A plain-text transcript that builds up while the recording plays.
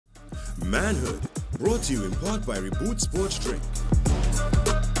Manhood, brought to you in part by Reboot Sports Drink.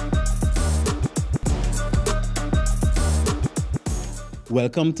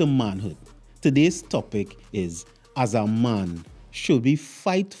 Welcome to Manhood. Today's topic is, as a man, should we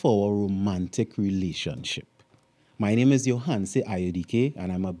fight for a romantic relationship? My name is Johanse Ayodike,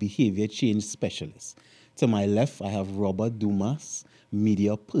 and I'm a behavior change specialist. To my left, I have Robert Dumas,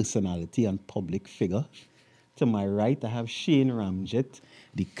 media personality and public figure. To my right, I have Shane Ramjet,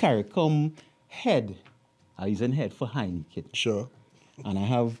 the CARICOM head. I'm using head for Heineken. Sure. And I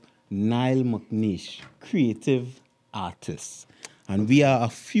have Niall McNeish, creative artist. And we are a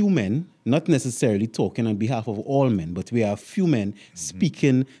few men, not necessarily talking on behalf of all men, but we are a few men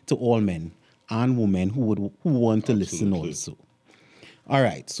speaking to all men and women who want to listen also. All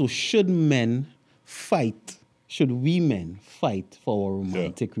right, so should we men fight for a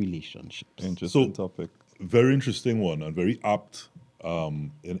romantic relationships? Interesting topic. Very interesting one and very apt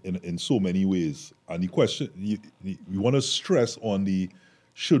in so many ways. And the question, we want to stress on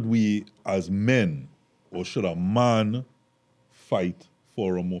should we as men or should a man fight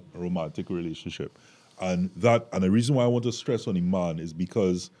for a romantic relationship? And the reason why I want to stress on the man is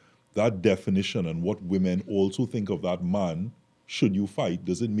because that definition and what women also think of that man, should you fight,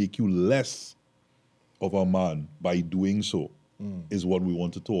 does it make you less of a man by doing so, is what we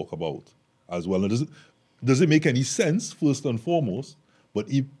want to talk about as well. And does it make any sense, first and foremost? But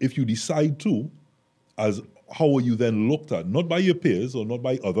if you decide to, how are you then looked at? Not by your peers or not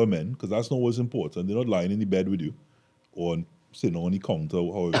by other men, because that's not what's important. They're not lying in the bed with you or sitting on the counter,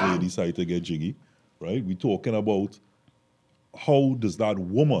 however they decide to get jiggy, right? We're talking about how does that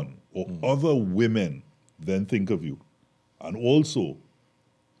woman or other women then think of you? And also,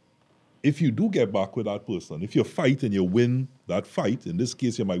 if you do get back with that person, if you fight and you win that fight, in this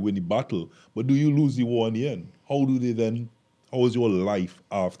case you might win the battle, but do you lose the war in the end? How is your life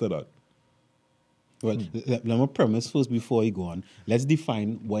after that? Well, let me premise first before you go on. Let's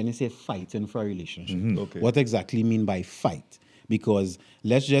define when you say fighting for a relationship. Okay. What exactly you mean by fight? Because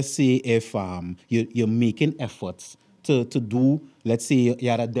let's just say if you're making efforts to do, let's say you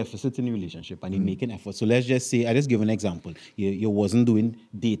had a deficit in the relationship and you're making efforts. So let's just say, I just give an example. You wasn't doing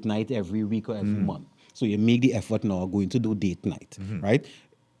date night every week or every month. So you make the effort now going to do date night, right?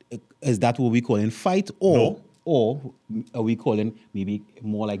 Is that what we call in fight? Or are we calling maybe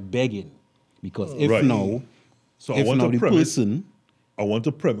more like begging? Because if Right. now, So if I want now to the premise. person... I want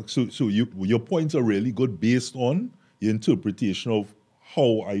to premise. So your points are really good based on your interpretation of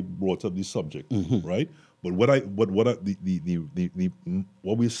how I brought up this subject, right? But what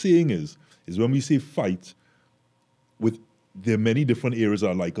we're saying is when we say fight, there are many different areas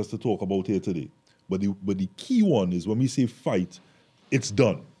I'd like us to talk about here today. But the key one is when we say fight, it's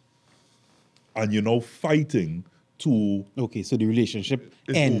done, and you're now fighting to. Okay, so the relationship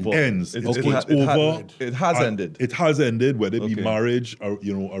ends. It has ended. It has ended, whether it be Okay. marriage, or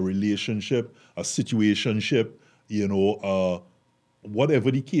a relationship, a situationship, whatever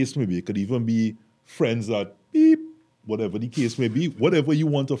the case may be. It could even be friends that whatever the case may be, whatever you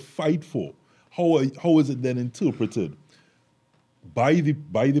want to fight for. How is it then interpreted by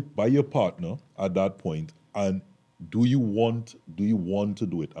your partner at that point? And do you want to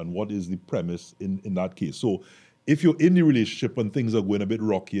do it? And what is the premise in that case? So if you're in the relationship and things are going a bit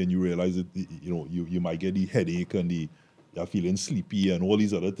rocky and you realize that you might get the headache and you're feeling sleepy and all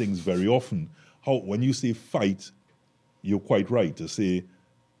these other things very often, when you say fight, you're quite right to say,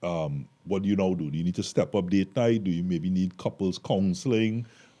 what do you now do? Do you need to step up date night? Do you maybe need couples counseling?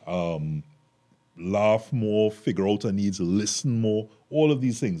 Laugh more, figure out our needs, listen more, all of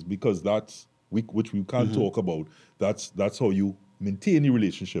these things, because which we can't talk about. That's how you maintain the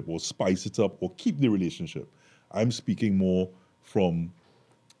relationship or spice it up or keep the relationship. I'm speaking more from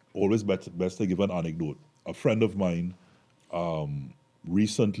always best to give an anecdote. A friend of mine,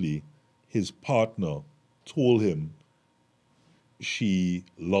 recently, his partner told him she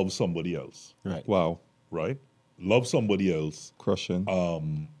loves somebody else. Right. Wow. Right? Love somebody else. Crushing.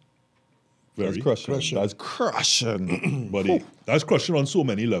 Very. That's crushing. That's crushing. But that's crushing on so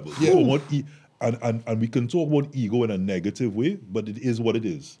many levels. Yeah. And we can talk about ego in a negative way, but it is what it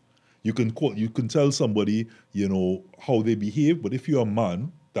is. You can tell somebody, how they behave, but if you're a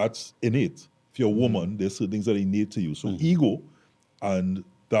man, that's innate. If you're a woman, there's certain things that are innate to you. So ego, and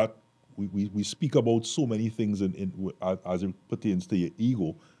that we speak about so many things as it pertains to your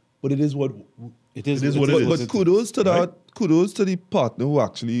ego, but it is what it is. But kudos to that. Right? Kudos to the partner who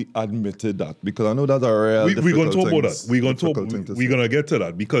actually admitted that, because I know that's a real. We're going to talk about that. We're going to to get to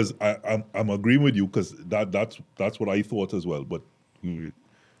that, because I'm agreeing with you, because that's what I thought as well. But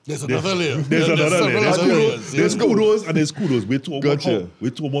There's another layer. There's another layer. several other layers. There's kudos and there's kudos. We're talking Gotcha.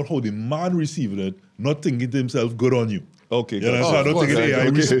 about how the man receiving it, not thinking to himself, good on you. Okay, You know, gotcha. so I don't course. think,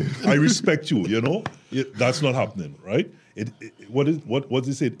 hey, Okay. I respect you, you know? That's not happening, right? What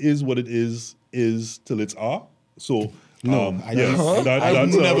they say, it is what it is till it's are. So, No, that's, I've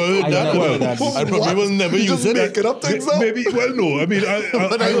never heard I that. never Well, heard that. I probably will never You use just it. making up things up? Maybe, well, no. I mean,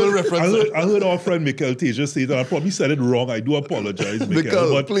 But I will reference it. I heard our friend Mikkel Teja say that. I probably said it wrong. I do apologize, Mikkel.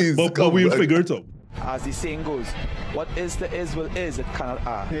 Mikkel, please, but come we'll back. figure it out. As the saying goes, what is the is will is, it cannot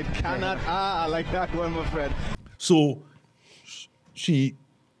are. It cannot. I like that one, my friend. So she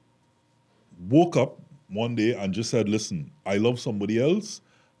woke up one day and just said, listen, I love somebody else.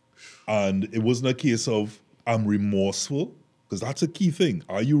 And it wasn't a case of I'm remorseful, because that's a key thing.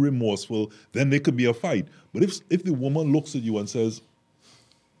 Are you remorseful? Then there could be a fight. But if the woman looks at you and says,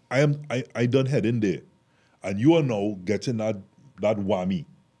 I done head in there, and you are now getting that whammy.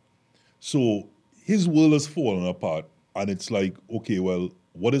 So his world has fallen apart, and it's like, okay, well,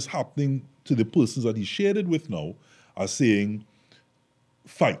 what is happening to the persons that he shared it with now are saying,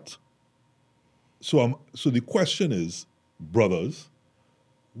 fight. So the question is, brothers,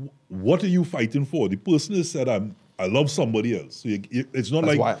 what are you fighting for? The person has said, I love somebody else. So it's not That's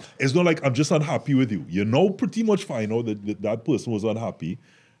like wild. it's not like I'm just unhappy with you. You know, pretty much find out that person was unhappy.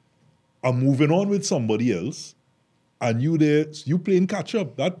 I'm moving on with somebody else, and you playing catch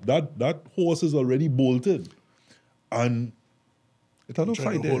up. That horse is already bolted, and It have no Trying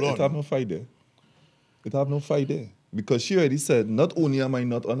fight to there. hold It on. have no fight there. It have no fight there. Because she already said, not only am I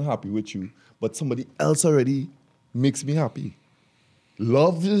not unhappy with you, but somebody else already makes me happy.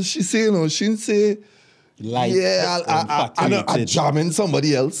 Love, she say, you know, she didn't say, Like, yeah, I infatuated. jamming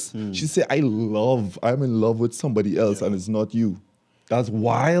somebody else. She say, I'm in love with somebody else, and it's not you. That's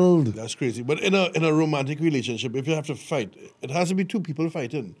wild. That's crazy. But in a romantic relationship, if you have to fight, it has to be two people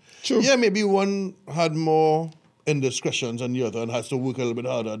fighting. True. Yeah, maybe one had more indiscretions than the other and has to work a little bit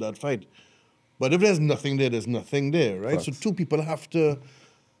harder at that fight. But if there's nothing there, there's nothing there, right? So two people have to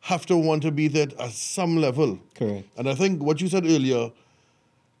want to be there at some level. Correct. And I think what you said earlier,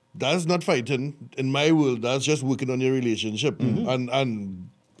 that's not fighting. In my world, that's just working on your relationship and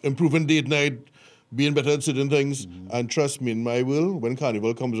improving date night, being better at certain things. And trust me, in my world, when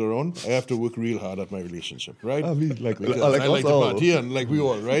Carnival comes around, I have to work real hard at my relationship, right? I mean, like Because us I like to all. party and like we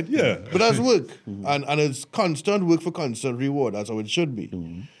all, right? Yeah. But that's work. And it's constant work for constant reward. That's how it should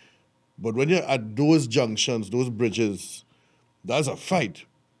be. But when you're at those junctions, those bridges, that's a fight.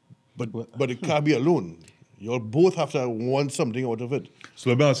 But it can't be alone. You'll both have to want something out of it. so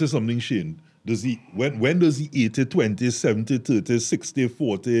let me ask you something, Shane. When does the 80, 20, 70, 30, 60,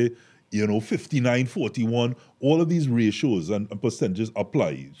 40, 59, 41, all of these ratios and percentages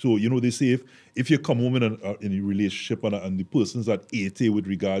apply? So, they say if you come home in a relationship and the person's at 80 with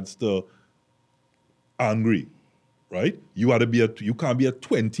regards to angry, right? You can't be at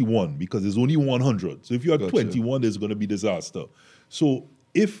 21 because there's only 100. So if you're at Gotcha. 21, there's going to be disaster. So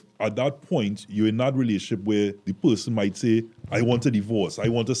if at that point you're in that relationship where the person might say, I want a divorce, I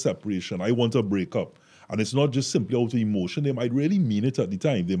want a separation, I want a breakup, and it's not just simply out of emotion, they might really mean it at the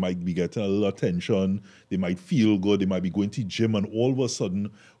time. They might be getting a little attention, they might feel good, they might be going to gym, and all of a sudden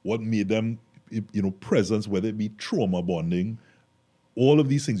what made them, presence, whether it be trauma bonding, all of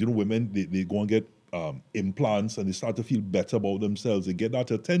these things, women, they go and get implants and they start to feel better about themselves. They get that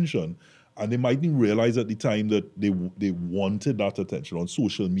attention, and they might even realize at the time that they wanted that attention on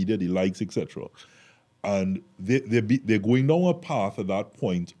social media, the likes, etc. And they're going down a path at that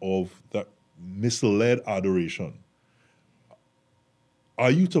point of that misled adoration.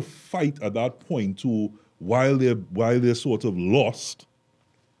 Are you to fight at that point to while they're sort of lost,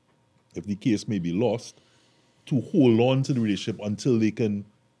 if the case may be lost, to hold on to the relationship until they can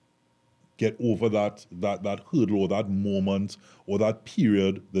get over that hurdle or that moment or that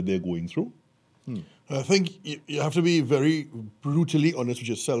period that they're going through? I think you have to be very brutally honest with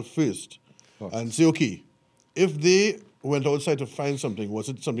yourself first and say, okay, if they went outside to find something, was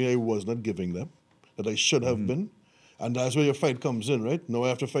it something I was not giving them that I should have been? And that's where your fight comes in, right? Now I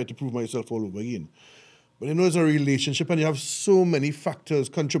have to fight to prove myself all over again. But it's a relationship and you have so many factors,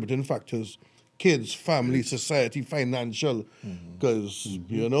 contributing factors, kids, family, society, financial, because,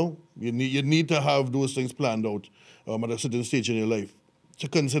 you need to have those things planned out at a certain stage in your life to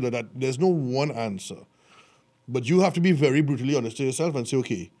consider that there's no one answer. But you have to be very brutally honest to yourself and say,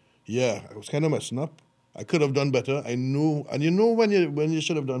 okay, yeah, I was kind of messing up. I could have done better. I know, and when you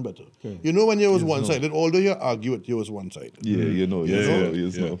should have done better. Okay. You know when you was one-sided, although you argue it, you was one-sided. Yeah, you know.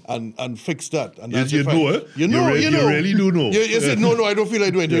 And fix that. And Yes, that's your you know fight. it. You know, You really do know. You said, no, I don't feel I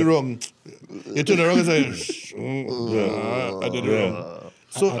do anything wrong. You turn around and say, I did it wrong.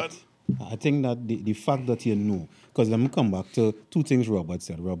 So, I think that the fact that you know, because let me come back to two things Robert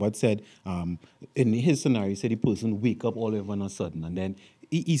said. Robert said, in his scenario, he said the person wake up all of a sudden, and then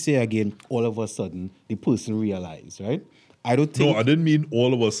he say again, all of a sudden, the person realize, right? I don't think... No, I didn't mean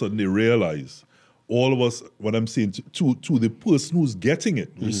all of a sudden they realize. All of us, what I'm saying, to the person who's getting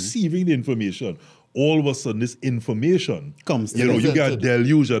it, receiving the information, all of a sudden this information comes. You know, you get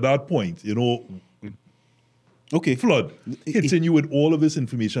deluge at that point, you know. Okay. Flood, hitting you with all of this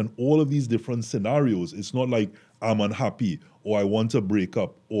information, all of these different scenarios. It's not like I'm unhappy or I want to break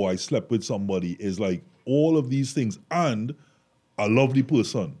up or I slept with somebody. It's like all of these things and I love the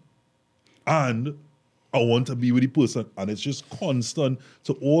person and I want to be with the person, and it's just constant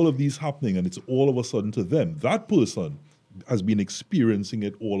to all of these happening, and it's all of a sudden to them. That person has been experiencing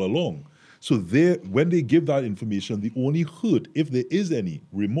it all along. So when they give that information, the only hurt, if there is any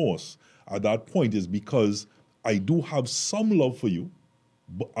remorse at that point, is because I do have some love for you,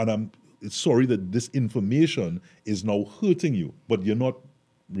 and I'm sorry that this information is now hurting you, but you're not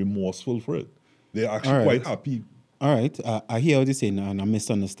remorseful for it. They're actually quite happy. All right, I hear what you're saying, and I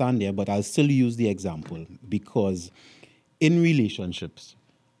misunderstand there, but I'll still use the example because in relationships,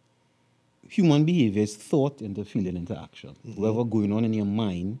 human behavior is thought into feeling into action. Whatever going on in your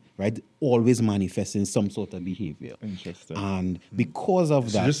mind, right, always manifests in some sort of behavior. Interesting. And because of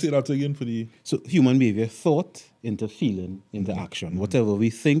So that... just say that again for the... So human behavior, thought into feeling into action. Whatever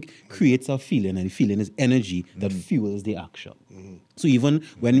we think creates a feeling, and the feeling is energy that fuels the action. So even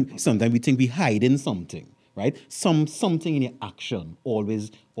when sometimes we think we hide in something, right? Something in your action always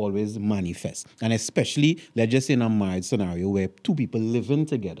manifests. And especially, let's just say in a marriage scenario where two people living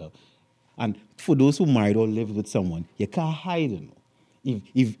together, and for those who married or lived with someone, you can't hide, you know.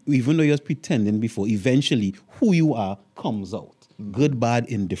 If even though you're pretending before, eventually who you are comes out. Good, bad,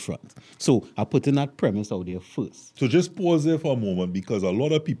 indifferent. So I put in that premise out there first. So just pause there for a moment, because a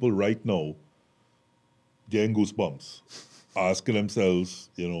lot of people right now getting goosebumps, asking themselves,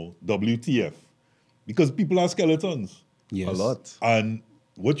 you know, WTF? Because people are skeletons. Yes. A lot. And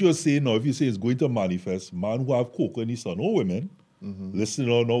what you're saying now, if you say it's going to manifest, man who have cocoa in his son, oh women,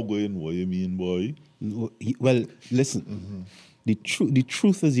 listening or not going, what you mean, boy? Well, listen, the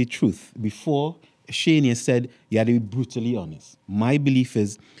truth is the truth. Before, Shane said you had to be brutally honest. My belief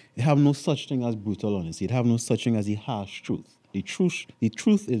is you have no such thing as brutal honesty. You have no such thing as the harsh truth. The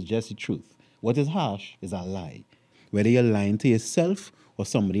truth is just the truth. What is harsh is a lie. Whether you're lying to yourself or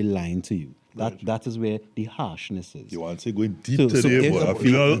somebody lying to you. That is where the harshness is. You want to say going deep So today, if- but I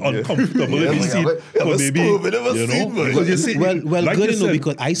feel uncomfortable in this seat. But maybe, you know, because you see, well, like good, you said,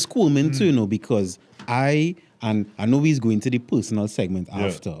 because I squirm into, because I know he's going to the personal segment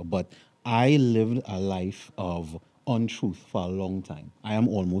after, but I lived a life of untruth for a long time. I am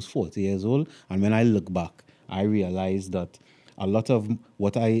almost 40 years old, and when I look back, I realized that a lot of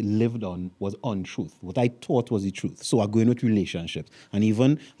what I lived on was untruth. What I thought was the truth. So I go in with relationships. And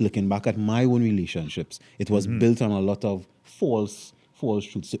even looking back at my own relationships, it was built on a lot of false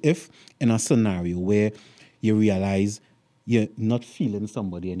truths. So if in a scenario where you realize you're not feeling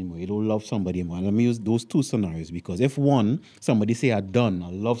somebody anymore, you don't love somebody anymore, and let me use those two scenarios, because if one, somebody say I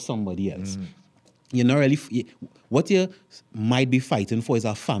love somebody else, you're not really... what you might be fighting for is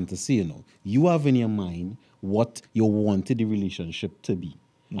a fantasy, you know. You have in your mind what you wanted the relationship to be.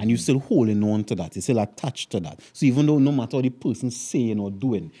 And you're still holding on to that. You're still attached to that. So even though no matter what the person's saying or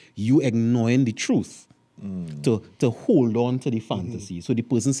doing, you ignoring the truth to hold on to the fantasy. So the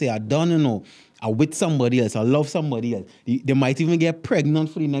person say, I'm with somebody else, I love somebody else. They might even get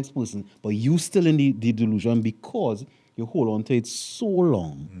pregnant for the next person, but you still in the delusion because you hold on to it so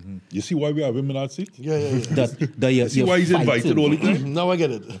long. you see why we have him in that seat? yeah. That you're, See why he's invited all the time? Now I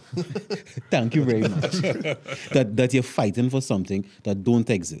get it. Thank you very much. that you're fighting for something that don't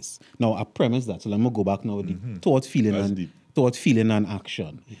exist. Now, I premise that. So let me go back now with the thought, feeling, and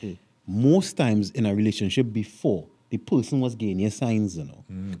action. Most times in a relationship before, the person was giving you signs, you know.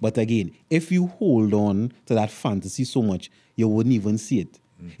 But again, if you hold on to that fantasy so much, you wouldn't even see it.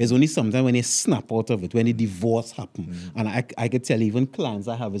 It's only sometimes when they snap out of it, when the divorce happens. And I could tell even clients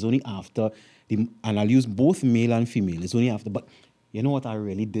I have, it's only after, and I'll use both male and female, it's only after, but you know what, I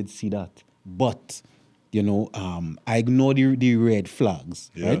really did see that. But, you know, I ignore the red flags,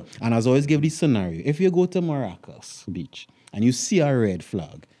 right? And as I always give this scenario, if you go to Maracas Beach and you see a red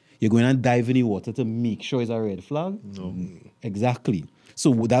flag, you're going to dive in the water to make sure it's a red flag? No. Exactly.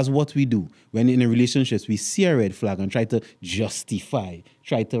 So that's what we do. When in a relationship, we see a red flag and try to justify,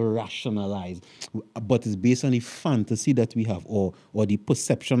 try to rationalize. But it's based on the fantasy that we have or the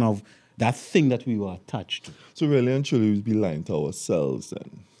perception of that thing that we were attached to. So really and truly, we'd be lying to ourselves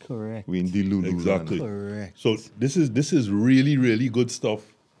then. Correct. We in Delulu. Exactly. Correct. So this is really, really good stuff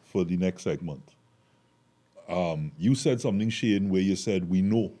for the next segment. You said something, Shane, where you said we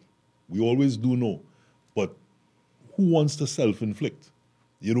know. We always do know. But who wants to self-inflict?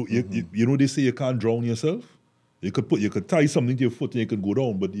 You know, you know they say you can't drown yourself. You could tie something to your foot and you could go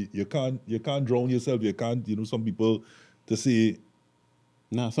down, but you can't drown yourself. You can't, some people to say.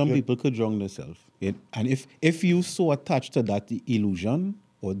 Now, some people could drown themselves. And if you so attached to that illusion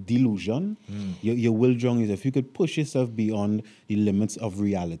or delusion, you will drown yourself. You could push yourself beyond the limits of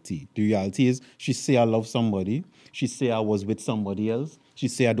reality. The reality is, she say I love somebody. She say I was with somebody else. She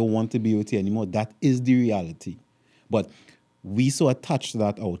say I don't want to be with you anymore. That is the reality. But we so attached to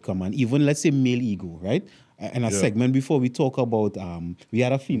that outcome. And even, let's say, male ego, right? In a segment before, we talk about, we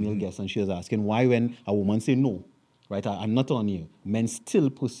had a female guest and she was asking why when a woman say no, right, I'm not on you, men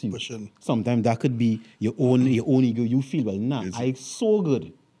still pursue. Pushing. Sometimes that could be your own ego. You feel, well, nah, I'm so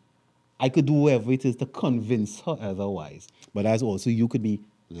good. I could do whatever it is to convince her otherwise. But as also, you could be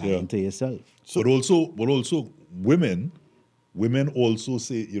lying to yourself. But also, women also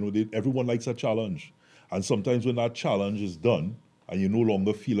say, everyone likes a challenge. And sometimes when that challenge is done and you no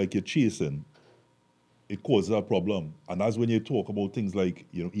longer feel like you're chasing, it causes a problem. And that's when you talk about things like,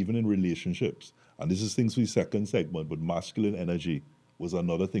 even in relationships, and this is things for the second segment, but masculine energy was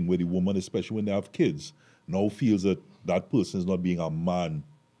another thing where the woman, especially when they have kids, now feels that that person is not being a man.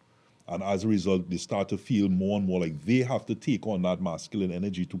 And as a result, they start to feel more and more like they have to take on that masculine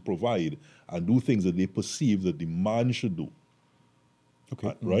energy to provide and do things that they perceive that the man should do.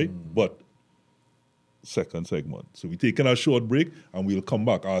 Okay. Right? But second segment. So we're taking a short break and we'll come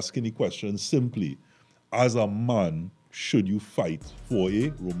back asking the question simply. As a man, should you fight for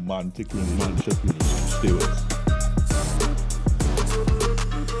a romantic relationship? Stay with us.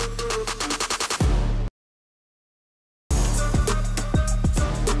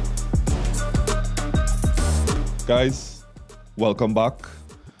 Guys, welcome back.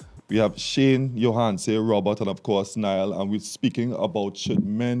 We have Shane, Johanse, Robert, and of course Niall, and we're speaking about should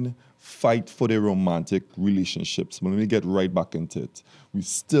men fight for their romantic relationships. But let me get right back into it. We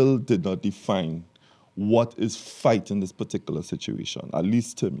still did not define what is fight in this particular situation, at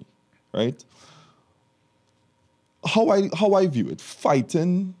least to me, right? How I view it,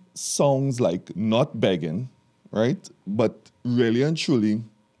 fighting sounds like not begging, right? But really and truly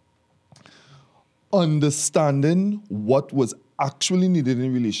understanding what was actually needed in a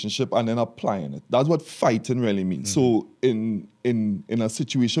relationship and then applying it. That's what fighting really means. So in a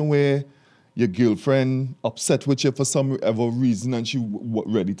situation where your girlfriend upset with you for some ever reason and she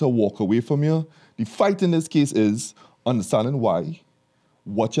ready to walk away from you, the fight in this case is understanding why,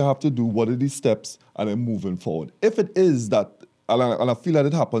 what you have to do, what are the steps, and then moving forward. If it is that, and I feel that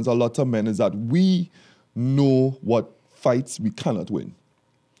it happens a lot of men, is that we know what fights we cannot win.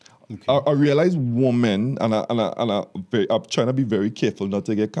 Okay. I realize women, and I'm trying to be very careful not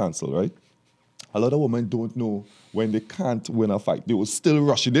to get cancelled, right? A lot of women don't know when they can't win a fight. They will still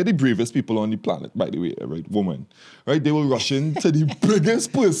rush in. They're the bravest people on the planet, by the way, right? Women, right? They will rush into the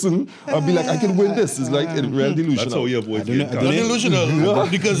biggest person and be like, I can win this. It's like real delusional. That's how your boys get Not delusional,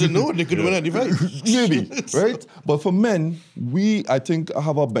 because they know they could win any fight. Maybe, right? But for men, I think,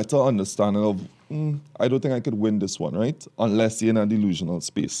 have a better understanding of, I don't think I could win this one, right? Unless you're in a delusional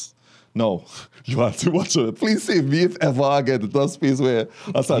space. No, you have to watch it. Please save me if ever I get into a space where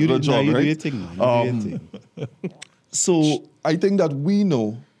I start a job, right? So I think that we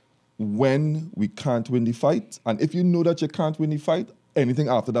know when we can't win the fight. And if you know that you can't win the fight, anything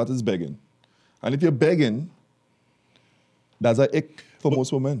after that is begging. And if you're begging, that's an ick for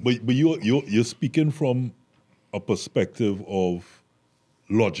most women. But you're speaking from a perspective of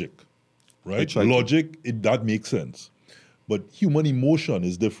logic, right? Logic, that makes sense. But human emotion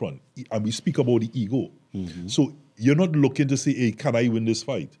is different. And we speak about the ego. So you're not looking to say, hey, can I win this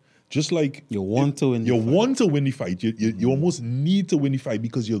fight? Just like you want to win the fight. You almost need to win the fight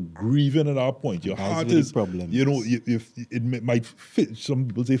because you're grieving at that point. Your heart is, problem. If it might fit, some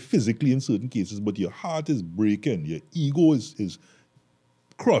people say physically in certain cases, but your heart is breaking. Your ego is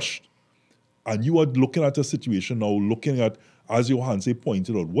crushed. And you are looking at a situation now, looking at, as Johanse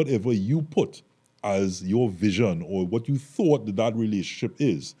pointed out, whatever you put as your vision or what you thought that relationship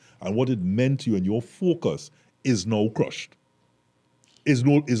is and what it meant to you and your focus is now crushed. Is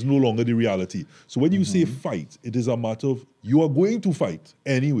no longer the reality. So when you say fight, it is a matter of you are going to fight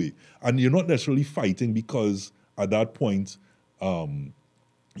anyway. And you're not necessarily fighting because at that point you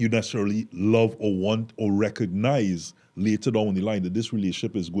necessarily love or want or recognize later down the line that this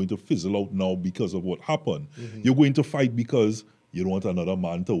relationship is going to fizzle out now because of what happened. You're going to fight because you don't want another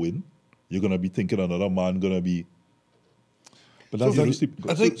man to win. You're going to be thinking another man going to be... But that's So, the-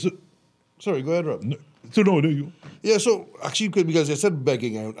 I think. Sorry, go ahead, Rob. No, you. Yeah, so actually, because I said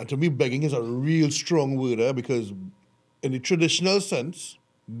begging, and to me, begging is a real strong word because in the traditional sense,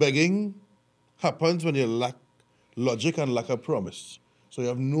 begging happens when you lack logic and lack a promise. So you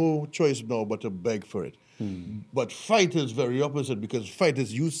have no choice now but to beg for it. But fight is very opposite because fight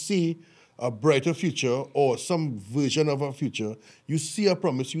is you see a brighter future or some version of a future, you see a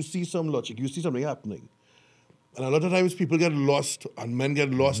promise, you see some logic, you see something happening. And a lot of times people get lost and men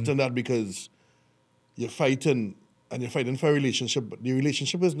get lost in that because you're fighting and you're fighting for a relationship, but the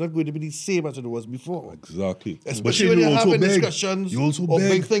relationship is not going to be the same as it was before. Exactly. Especially when you're you also having beg. discussions You also or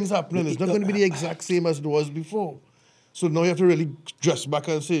beg. big things happening. It's not going to be the exact same as it was before. So now you have to really dress back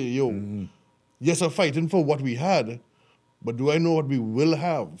and say, yo, yes, I'm fighting for what we had, but do I know what we will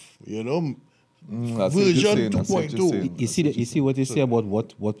have? You know? That's what you're Version saying, that's what you're 2.0. saying. You see what you say about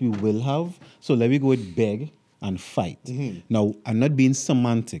what we will have? So let me go with beg and fight. Now, I'm not being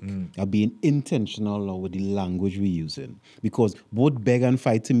semantic. I'm being intentional now with the language we're using. Because both beg and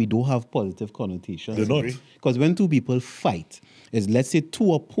fight to me don't have positive connotations. They're not. Because when two people fight, is let's say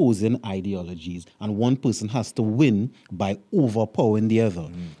two opposing ideologies and one person has to win by overpowering the other.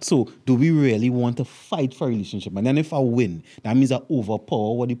 So do we really want to fight for a relationship? And then if I win, that means I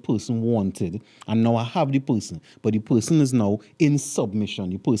overpower what the person wanted and now I have the person. But the person is now in submission.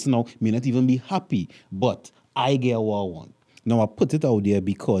 The person now may not even be happy, but I get what I want. Now I put it out there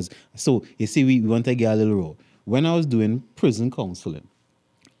because, so you see we want to get a little raw. When I was doing prison counseling,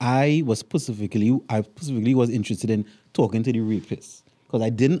 I specifically was interested in talking to the rapists because I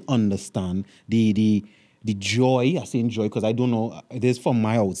didn't understand the joy. I say joy because I don't know. It is from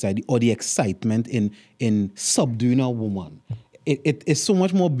my outside or the excitement in subduing a woman. It is so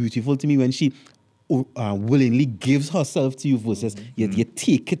much more beautiful to me when she willingly gives herself to you versus you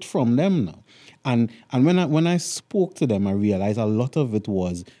take it from them now. And when I spoke to them, I realized a lot of it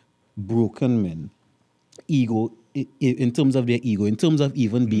was broken men, ego, in terms of their ego, in terms of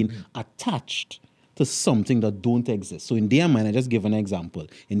even being attached to something that don't exist. So in their mind, I just give an example.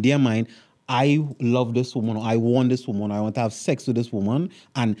 In their mind, I love this woman, or I want this woman, I want to have sex with this woman,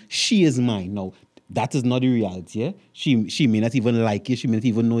 and she is mine. Now, that is not the reality. Yeah? She may not even like you, she may not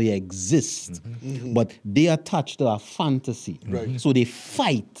even know you exist. But they attach to a fantasy. Right. So they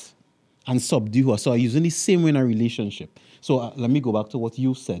fight and subdue her. So I'm using the same way in a relationship. So let me go back to what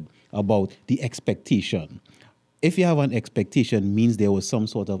you said about the expectation. If you have an expectation, means there was some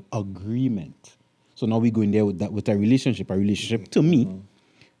sort of agreement. So now we go in there with that with a relationship. A relationship to me,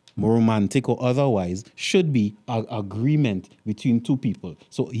 more romantic or otherwise, should be an agreement between two people.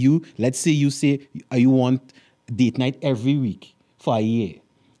 So let's say you want date night every week for a year.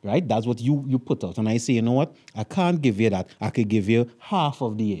 Right? That's what you put out. And I say, you know what? I can't give you that. I could give you half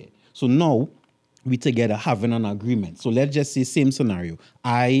of the year. So now we together having an agreement. So let's just say same scenario.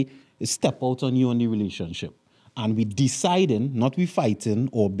 I step out on you in the relationship. And we deciding, not we fighting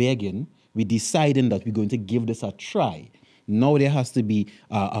or begging, we deciding that we're going to give this a try. Now there has to be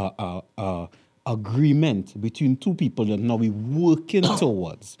a agreement between two people that now we're working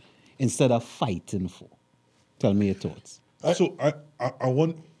towards instead of fighting for. Tell me your thoughts. So I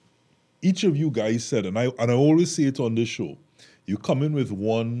want each of you guys said, and I always say it on this show, you come in with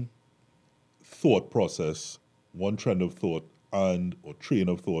one thought process, one trend of thought or train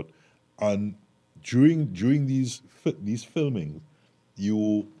of thought, and during these filmings,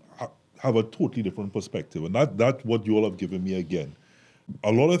 you have a totally different perspective, and that's what you all have given me again.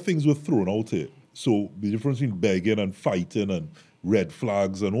 A lot of things were thrown out here. So the difference between begging and fighting and red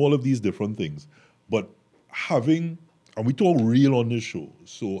flags and all of these different things, but and we talk real on this show,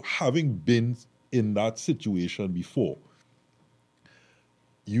 so having been in that situation before,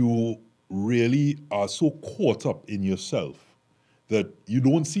 you really are so caught up in yourself that you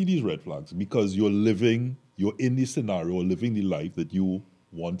don't see these red flags because you're in the scenario, living the life that you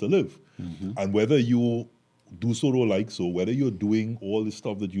want to live. And whether you do so or like so, whether you're doing all the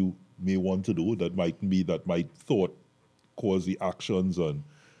stuff that you may want to do that might thought cause the actions and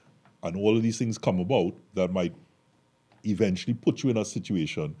all of these things come about that might eventually put you in a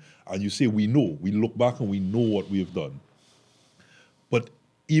situation and you say, we look back and we know what we've done. But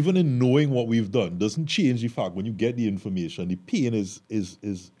even in knowing what we've done doesn't change the fact when you get the information, the pain is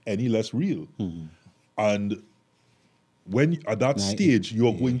any less real. And when at that stage,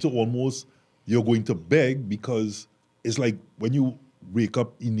 you're going to beg because it's like when you wake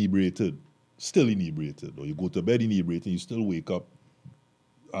up inebriated, still inebriated, or you go to bed inebriated, you still wake up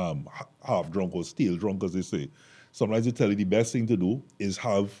half drunk or still drunk, as they say. Sometimes they tell you the best thing to do is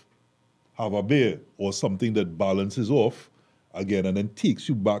have a beer or something that balances off again and then takes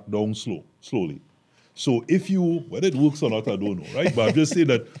you back down slowly. So if you, whether it works or not, I don't know, right? But I'm just saying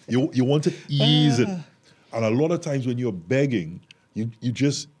that you want to ease it. And a lot of times when you're begging,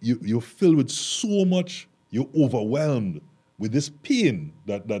 you're filled with so much, you're overwhelmed with this pain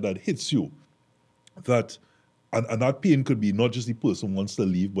that hits you. And that pain could be not just the person wants to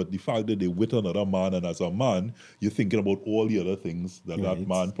leave, but the fact that they're with another man, and as a man, you're thinking about all the other things that that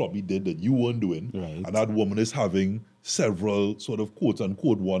man probably did that you weren't doing. Right. And that woman is having several sort of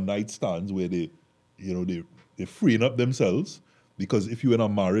quote-unquote one-night stands where they're freeing up themselves, because if you're in a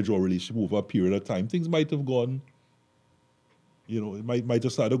marriage or relationship over a period of time, things might have gone, it might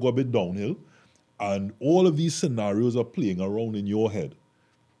have started to go a bit downhill. And all of these scenarios are playing around in your head.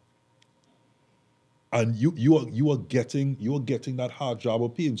 And you are getting that hard job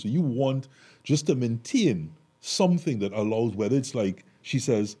of pain. So you want just to maintain something that allows, whether it's like she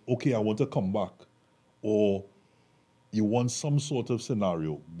says, okay, I want to come back, or you want some sort of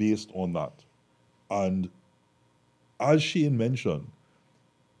scenario based on that. And as Shane mentioned,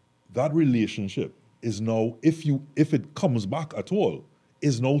 that relationship is now, if it comes back at all,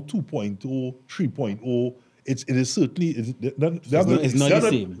 is now 2.0, 3.0. It is certainly it's not the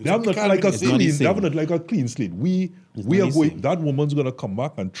same. They have not like a clean slate. We are going. That woman's going to come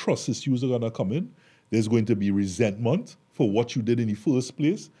back, and trust issues are going to come in. There's going to be resentment for what you did in the first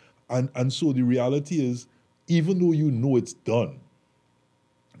place, and so the reality is, even though you know it's done,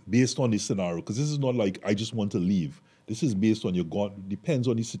 based on this scenario, because this is not like I just want to leave. This is based on depends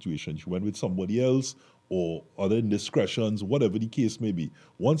on the situation. You went with somebody else or other indiscretions, whatever the case may be.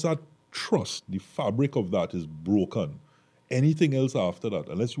 Once that trust, the fabric of that is broken, anything else after that,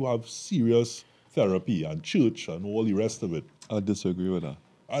 unless you have serious therapy and church and all the rest of it. I disagree with that.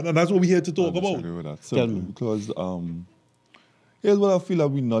 And that's what we're here to talk about. I disagree with that. Simply because here's what I feel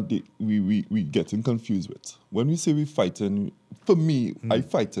like we getting confused with. When we say we fighting, for me, I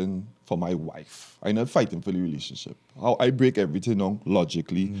fighting for my wife. I'm not fighting for the relationship. How I break everything down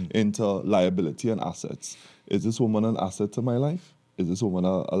logically into liability and assets. Is this woman an asset to my life? Is this woman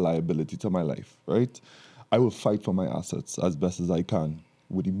a liability to my life, right? I will fight for my assets as best as I can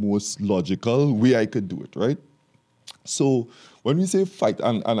with the most logical way I could do it, right? So when we say fight,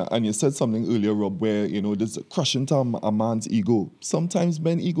 and you said something earlier, Rob, where, there's a crushing to a man's ego. Sometimes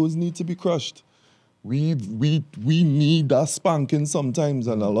men's egos need to be crushed. We need that spanking sometimes,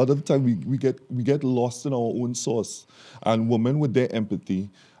 and a lot of the time we get lost in our own source. And women with their empathy,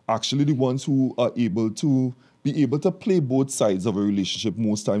 actually the ones who are able to play both sides of a relationship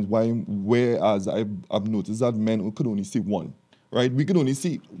most times, whereas I've noticed that men who could only see one, right? We can only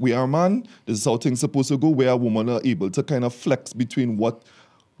see, we are a man, this is how things are supposed to go, where women are able to kind of flex between what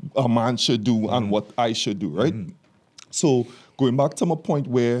a man should do and what I should do, right? So going back to my point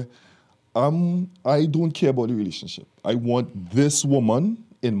where I don't care about the relationship. I want this woman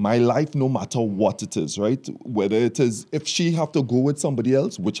in my life, no matter what it is, right? Whether it is, if she have to go with somebody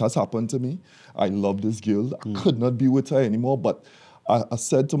else, which has happened to me. I love this girl. I could not be with her anymore, but I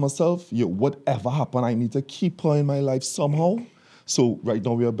said to myself, whatever happened, I need to keep her in my life somehow. So right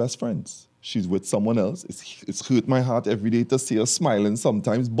now we are best friends. She's with someone else. It's hurt my heart every day to see her smiling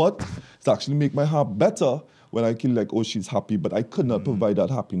sometimes, but it's actually make my heart better when I feel like, she's happy, but I could not provide that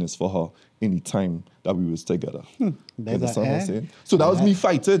happipiness for her any time that we was together. You understand what I'm saying? So that was me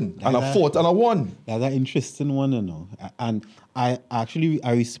fighting, and I fought and I won. That's an interesting one, And I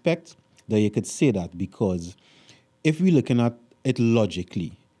respect that you could say that, because if we're looking at it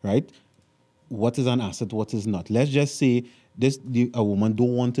logically, right? What is an asset, what is not? Let's just say a woman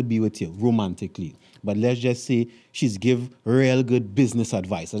don't want to be with you romantically, but let's just say she's give real good business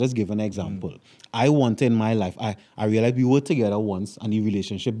advice. I'll just give an example. I wanted in my life, I realized we were together once and the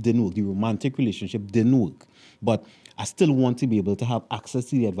relationship didn't work. The romantic relationship didn't work. But I still want to be able to have access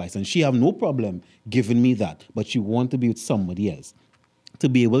to the advice. And she have no problem giving me that, but she want to be with somebody else. To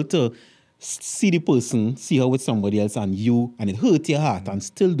be able to see the person, see her with somebody else and it hurt your heart and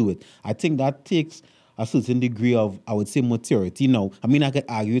still do it. I think that takes a certain degree of, I would say, maturity. Now, I mean, I could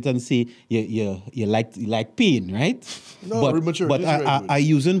argue it and say you like pain, right? No, maturity. But I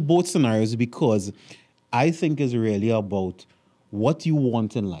using both scenarios because I think it's really about what you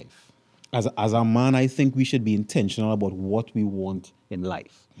want in life. As a man, I think we should be intentional about what we want in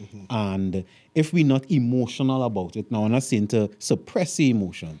life. And if we're not emotional about it, now I'm not saying to suppress the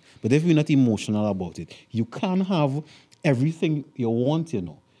emotion, but if we're not emotional about it, you can have everything you want,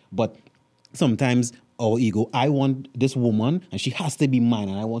 But sometimes our ego, I want this woman and she has to be mine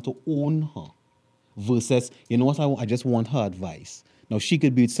and I want to own her. Versus, you know what, I just want her advice. Now she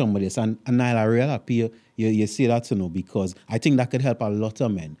could be with somebody else, and I'm real happy you say that, because I think that could help a lot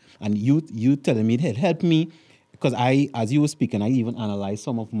of men. And you telling me it helped me because as you were speaking, I even analyzed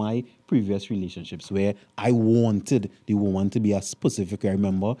some of my previous relationships where I wanted the woman to be a specific. I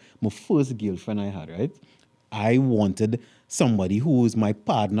remember my first girlfriend I had, right? I wanted somebody who was my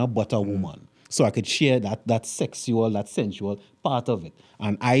partner but a woman. So I could share that sexual, that sensual part of it.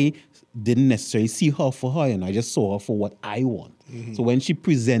 And I didn't necessarily see her for her, and I just saw her for what I want. So when she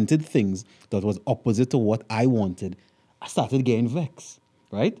presented things that was opposite to what I wanted, I started getting vexed,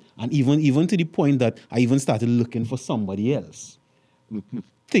 right? And even to the point that I even started looking for somebody else,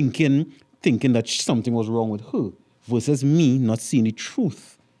 thinking that something was wrong with her, versus me not seeing the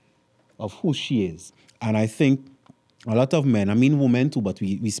truth of who she is. And I think a lot of men, I mean women too, but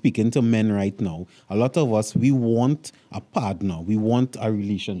we speaking to men right now. A lot of us, we want a partner, we want a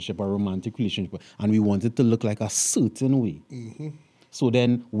relationship, a romantic relationship, and we want it to look like a certain way. So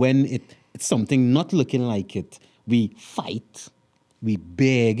then when it's something not looking like it, we fight, we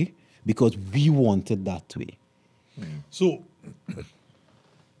beg, because we want it that way. So,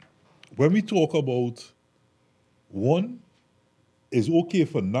 when we talk about one, it's okay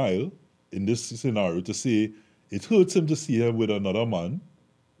for Niall in this scenario to say it hurts him to see her with another man,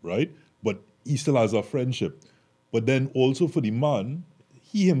 right? But he still has a friendship. But then also for the man,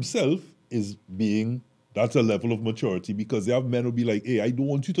 he himself is being, that's a level of maturity, because they have men who be like, hey, I don't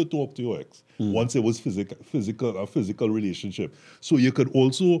want you to talk to your ex. Once it was a physical relationship. So you could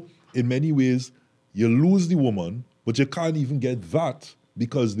also, in many ways, you lose the woman, but you can't even get that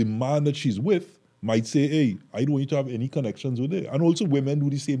because the man that she's with might say, hey, I don't want you to have any connections with her. And also women do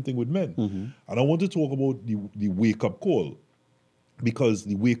the same thing with men. And I want to talk about the wake-up call, because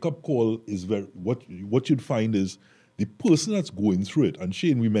the wake-up call is what you'd find is the person that's going through it. And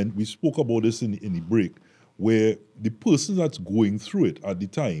Shane, we spoke about this in the break, where the person that's going through it at the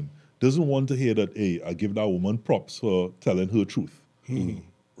time doesn't want to hear that, hey, I give that woman props for telling her truth,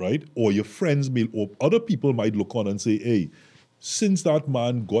 right? Or your friends or other people might look on and say, hey, since that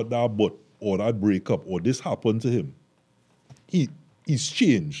man got that butt, or that breakup, or this happened to him, he's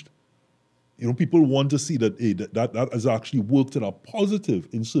changed. You know, people want to see that, hey, that has actually worked in a positive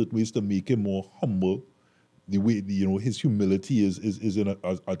in certain ways to make him more humble. The way, his humility is in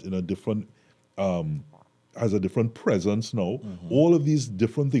a different, has a different presence now. All of these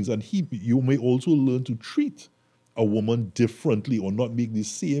different things. And you may also learn to treat a woman differently or not make the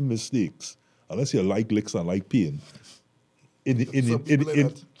same mistakes, unless you like licks and like pain.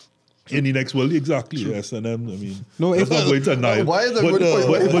 In the next world, exactly. Yes, and I mean, no, that's not going to Niall. Why is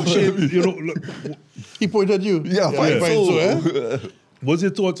that but Shane, look, He pointed at you. Yeah, fine so. What's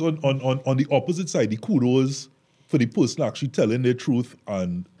your thoughts on the opposite side, the kudos for the person actually telling their truth?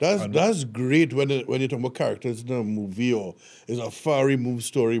 And that's great when you're talking about characters in a movie or it's a far removed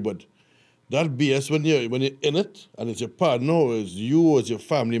story, but that BS when you're in it and it's your partner or it's you or it's your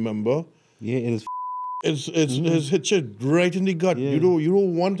family member. Yeah, it is. It's hit you right in the gut. Yeah. You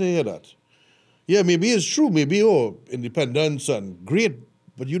don't want to hear that. Yeah, maybe it's true. Maybe independence and great,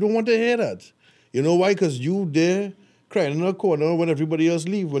 but you don't want to hear that. You know why? Because you there crying in a corner when everybody else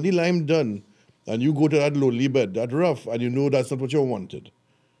leave. When the lime done, and you go to that lonely bed, that rough, and you know that's not what you wanted.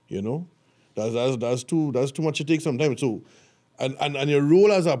 You know, that's too much to take sometimes. So, and your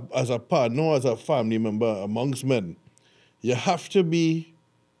role as a partner, as a family member amongst men, you have to be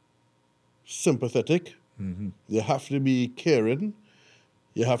sympathetic, you have to be caring,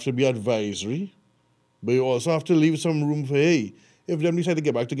 you have to be advisory, but you also have to leave some room for, hey, if them decide to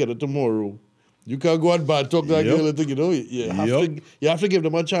get back together tomorrow, you can't go and bad talk that girl and think, you have to give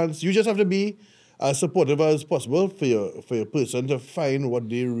them a chance. You just have to be as supportive as possible for your person to find what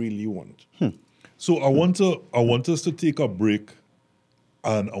they really want. So I want us to take a break,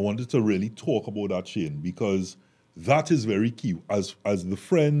 and I wanted to really talk about that, Shane, because that is very key. As the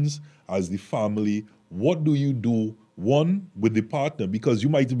friends, as the family, what do you do? One, with the partner, because you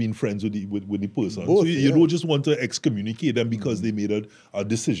might have been friends with the person. Both, so you don't just want to excommunicate them because they made a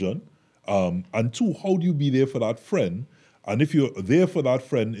decision. And two, how do you be there for that friend? And if you're there for that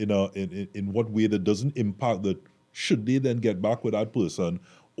friend in what way that doesn't impact that, should they then get back with that person?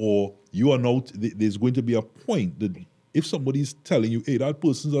 Or you are now, there's going to be a point that if somebody's telling you, hey, that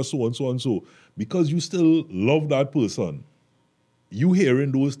person's a so and so and so, because you still love that person, you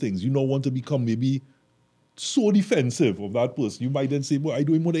hearing those things, you don't want to become maybe so defensive of that person. You might then say, boy, I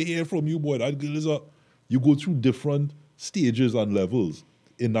don't even want to hear from you, boy. That girl is you go through different stages and levels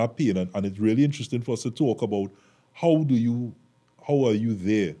in that pain. And it's really interesting for us to talk about how are you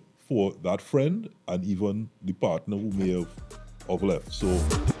there for that friend and even the partner who may have left. So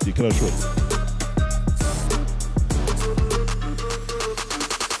you can assure me.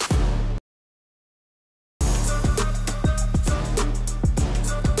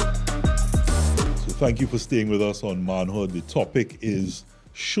 Thank you for staying with us on Manhood. The topic is,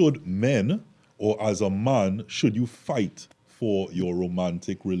 should men, or as a man, should you fight for your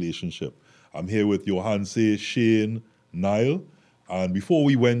romantic relationship? I'm here with Johanse, Shane, Niall, and before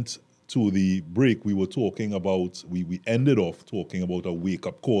we went to the break, we were talking about, we ended off talking about a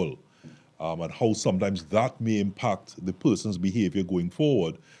wake-up call and how sometimes that may impact the person's behavior going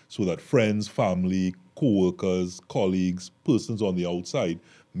forward, so that friends, family, co-workers, colleagues, persons on the outside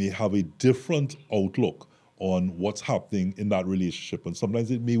may have a different outlook on what's happening in that relationship. And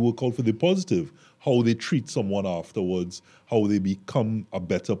sometimes it may work out for the positive, how they treat someone afterwards, how they become a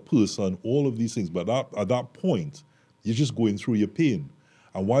better person, all of these things. But at that point, you're just going through your pain.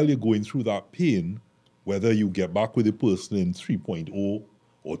 And while you're going through that pain, whether you get back with the person in 3.0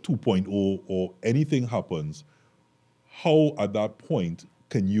 or 2.0 or anything happens, how at that point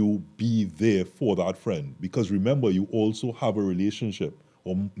can you be there for that friend? Because remember, you also have a relationship,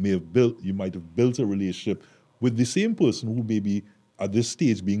 or you might have built a relationship with the same person who may be at this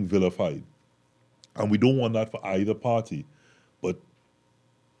stage being vilified. And we don't want that for either party. But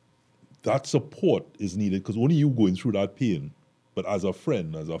that support is needed, because only you going through that pain. But as a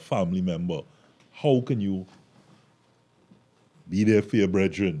friend, as a family member, how can you be there for your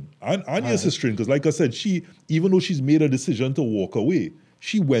brethren and your sister? Because like I said, she, even though she's made a decision to walk away,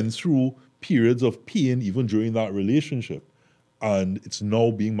 she went through periods of pain even during that relationship. And it's now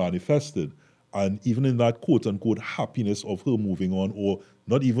being manifested. And even in that quote-unquote happiness of her moving on, or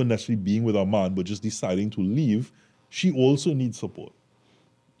not even necessarily being with a man, but just deciding to leave, she also needs support.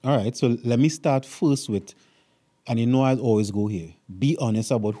 All right, so let me start first with, and you know I always go here, be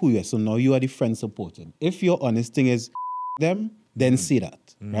honest about who you are. So now you are the friend supporting. If your honest thing is them, then say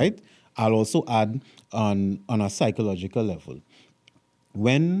that, right? I'll also add on a psychological level.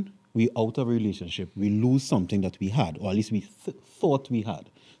 When we out of a relationship, we lose something that we had, or at least we thought we had.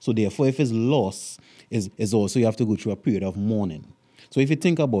 So therefore, if it's loss, is also you have to go through a period of mourning. So if you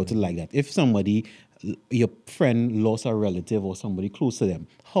think about it like that, if somebody, your friend lost a relative or somebody close to them,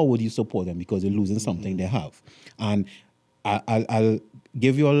 how would you support them? Because they're losing something they have. And I'll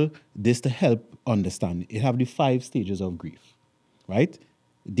give you all this to help understand. It have the 5 stages of grief, right?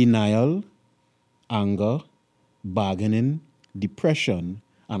 Denial, anger, bargaining, depression,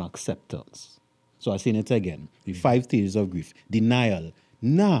 and acceptance. So I'm saying it again. The 5 stages of grief. Denial.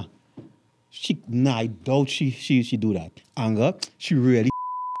 I doubt she do that. Anger, she really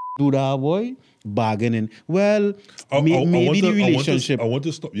do that, boy. Bargaining. Well, maybe the relationship. I want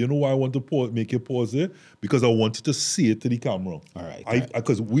to stop. You know why I want to make you pause there? Because I wanted to see it to the camera. All right.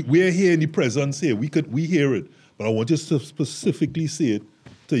 Because we're here in the presence here. We hear it. But I want you to specifically say it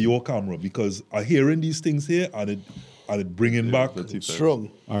to your camera, because I'm hearing these things here and it bringing back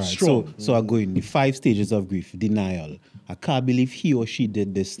Strong. All right. Strong. So I go in the 5 stages of grief. Denial. I can't believe he or she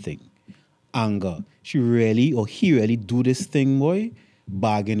did this thing. Anger. She really or he really do this thing, boy.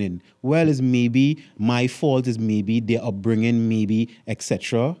 Bargaining. Well, it's maybe my fault, is maybe their upbringing, maybe,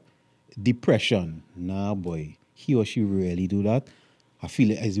 etc. Depression. Nah, boy. He or she really do that. I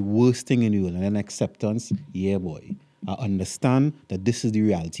feel it is the worst thing in the world. And then acceptance. Yeah, boy. I understand that this is the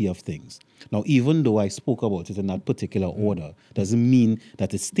reality of things. Now, even though I spoke about it in that particular order, doesn't mean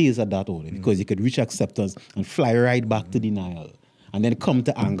that it stays at that order, because you could reach acceptance and fly right back to denial and then come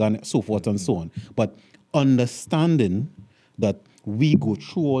to anger and so forth and so on. But understanding that we go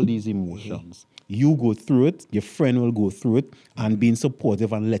through all these emotions, you go through it, your friend will go through it, and being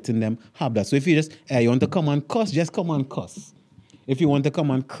supportive and letting them have that. So if you just, you want to come and cuss, just come and cuss. If you want to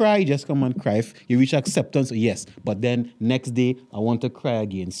come and cry, just come and cry. If you reach acceptance, yes. But then next day, I want to cry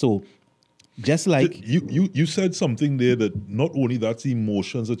again. So just like... You said something there that not only that's the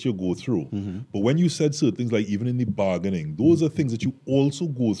emotions that you go through, but when you said certain things like even in the bargaining, those are things that you also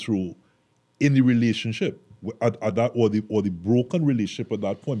go through in the relationship at that, or the broken relationship at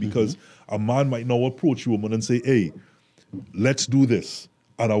that point, because a man might now approach a woman and say, hey, let's do this,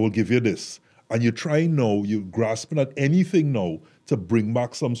 and I will give you this. And you're trying now, you're grasping at anything now to bring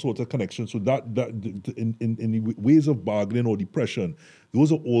back some sort of connection. So that in the ways of bargaining or depression,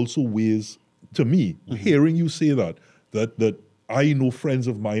 those are also ways, to me, hearing you say that I know friends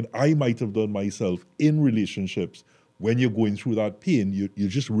of mine, I might have done myself in relationships. When you're going through that pain, you're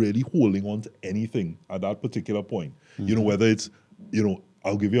just really holding on to anything at that particular point. You know, whether it's,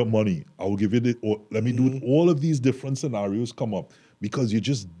 I'll give you money, I'll give you this, or let me do it. All of these different scenarios come up because you're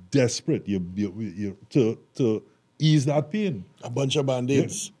just desperate to ease that pain. A bunch of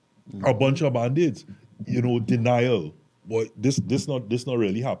band-aids. Yeah. A bunch of band-aids. Denial. Boy, this not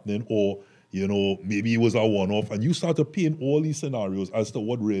really happening, or maybe it was a one-off, and you start to paint all these scenarios as to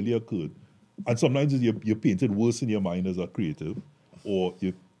what really occurred. And sometimes you're painted worse in your mind as a creative, or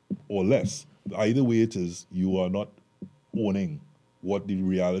less. either way it is, you are not owning what the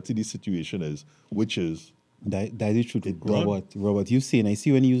reality of the situation is, which is That is true, It done. Robert, you saying, I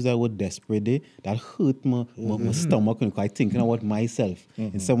see when you use that word desperate there, that hurt my stomach when I thinking about myself.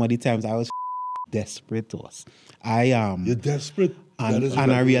 And some of the times I was desperate to us. you're desperate.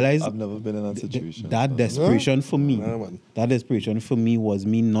 And I realized I've never been in that situation. that so. desperation for me, Nah, man. that desperation for me was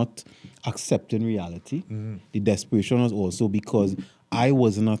me not accepting reality. The desperation was also because I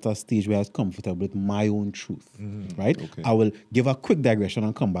was not at a stage where I was comfortable with my own truth, right? Okay. I will give a quick digression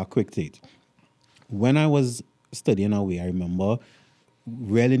and come back quick to it. When I was studying away, I remember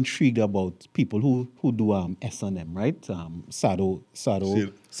real intrigued about people who do S&M, right?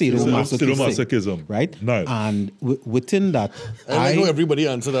 Sadomasochism. right? Nice. And within that, I like how everybody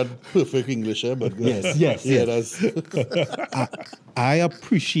answered that perfect English, but Yes, yeah, yes. that's I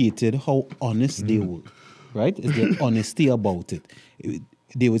appreciated how honest they were, right? It's the honesty about it.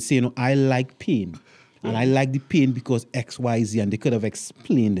 They would say, I like pain. And I like the pain because X, Y, Z, and they could have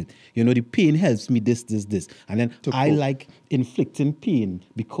explained it. The pain helps me this. And then I like inflicting pain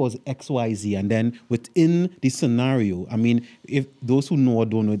because X, Y, Z. And then within the scenario, I mean, if those who know or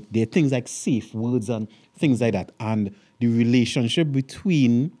don't know, there are things like safe words and things like that. And the relationship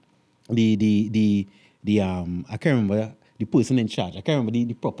between the I can't remember the person in charge. I can't remember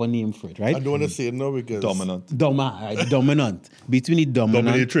the proper name for it, right? I don't want to say it now because Dominant. Dominant. Between the dominant.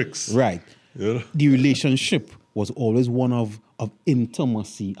 Dominatrix. Right. Yeah. The relationship was always one of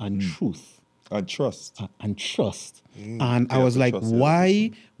intimacy and truth And trust. and trust. And I was to like, trust the other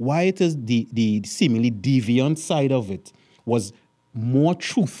why it is the seemingly deviant side of it was more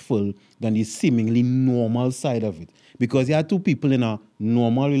truthful than the seemingly normal side of it. Because you had two people in a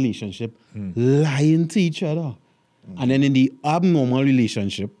normal relationship lying to each other. And then in the abnormal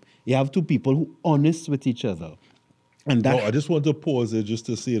relationship, you have two people who honest with each other. And that No, I just want to pause there just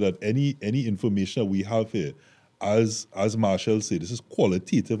to say that any information that we have here, as Marshall said, this is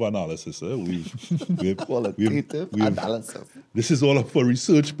qualitative analysis. We've Qualitative analysis. This is all for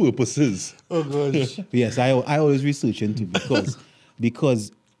research purposes. oh gosh, yes, I always research into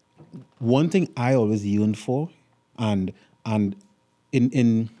because one thing I always yearn for, and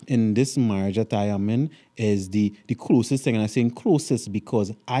in this marriage that I am in, is the closest thing, and I'm saying closest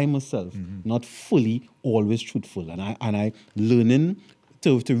because I myself not fully always truthful, and I learning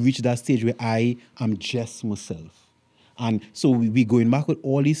to reach that stage where I am just myself, and so we going back with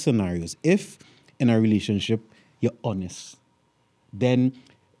all these scenarios. If in a relationship you're honest, then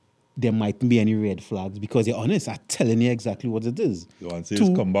there mightn't be any red flags because you're honest. I'm telling you exactly what it is. You want to say,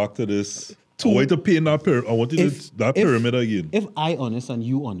 Two- come back to this. two- I want you to paint that pyramid. I want you to that pyramid again. If I honest and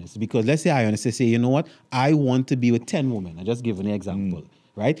you honest, because let's say I honestly say, you know what, I want to be with 10 women. I just give an example,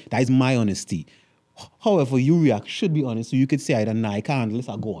 right? That is my honesty. However, you react should be honest. So you could say either, nah, I can't handle this,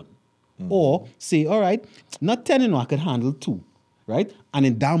 I'll go on. Or say, all right, not 10, I could handle 2, right? And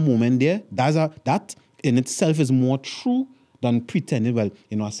in that moment there, that in itself is more true than pretending, well,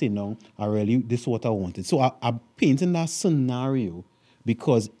 I say, no, this is what I wanted. So I'm painting that scenario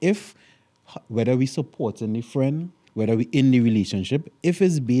because whether we supporting the friend, whether we in the relationship, if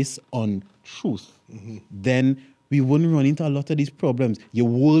it's based on truth, then we wouldn't run into a lot of these problems. Your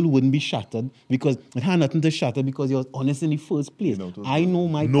world wouldn't be shattered because it had nothing to shatter because you're honest in the first place. I know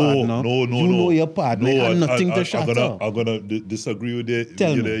my partner. No. You know your partner. It had nothing to shatter. I'm gonna disagree with you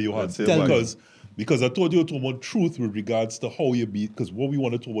Tell me. there, Johan. Tell me. Because I told you to talk about truth with regards to how you be. Because what we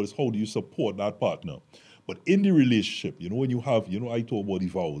want to talk about is how do you support that partner. But in the relationship, when you have, I talk about the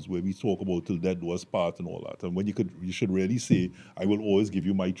vows where we talk about till death do us part and all that. And when you should really say, I will always give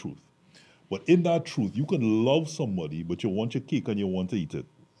you my truth. But in that truth, you can love somebody, but you want your cake and you want to eat it.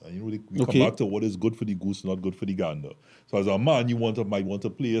 And we come back to what is good for the goose, not good for the gander. So as a man, you might want to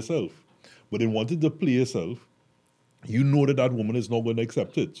play yourself. But in wanting to play yourself, you know that woman is not going to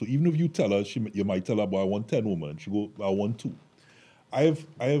accept it. So even if you tell her, you might tell her, but I want 10 women. She go, I want 2. I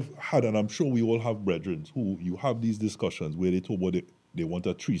have had, and I'm sure we all have brethren who you have these discussions where they talk about they want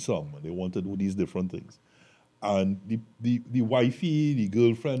a threesome and they want to do these different things. And the wifey, the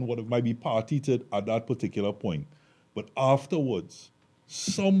girlfriend, whatever, might be party to it at that particular point. But afterwards,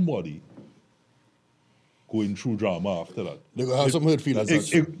 somebody going through drama after that. they're gonna have some hurt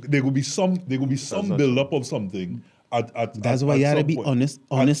feelings. There will be some build up of something. That's why you gotta be honest.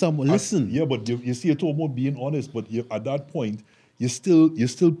 Listen. Yeah, but you see, you're talking about being honest, but at that point, you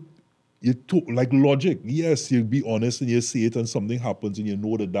talk like logic. Yes, you'll be honest and you say it, and something happens, and you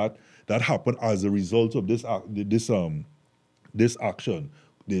know that happened as a result of this action,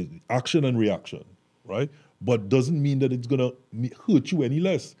 the action and reaction, right? But doesn't mean that it's gonna hurt you any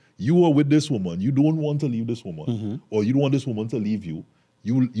less. You are with this woman. You don't want to leave this woman, or you don't want this woman to leave you.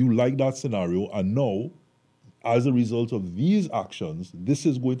 you like that scenario, and now, as a result of these actions, this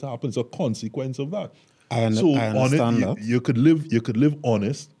is going to happen. It's a consequence of that. I understand that. You could live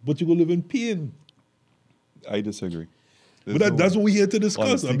honest, but you could live in pain. I disagree. But that's what we're here to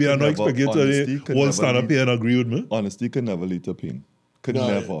discuss. Honesty I'm not could expecting honesty you could to all never stand up lead- here and agree with me. Honesty can never lead to pain. Could No,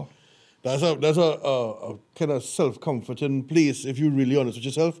 never. That's a kind of self-comforting place if you're really honest with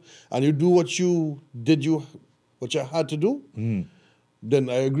yourself and you do what you had to do. Then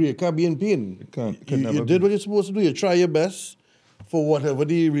I agree. It can't be in pain. It can't You never did be. what you're supposed to do. You try your best for whatever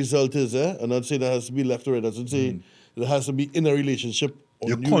the result is. And not say that has to be left or right. Doesn't say it has to be in a relationship. Or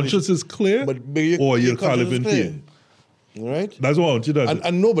Your new conscience is clear, but or you your can't live conscience in is clear. pain. All right? That's what I want you to do.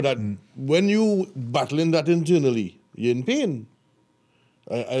 And no, but when you battling that internally, you're in pain.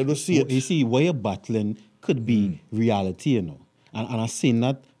 I don't see it. You see, what you're battling could be reality, you know. And I'm saying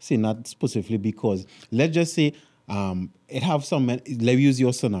that specifically because let's just say it have some. Let me use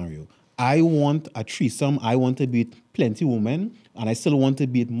your scenario. I want a threesome. I want to be with plenty women, and I still want to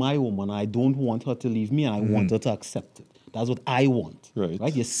be with my woman. I don't want her to leave me, and I want her to accept it. That's what I want.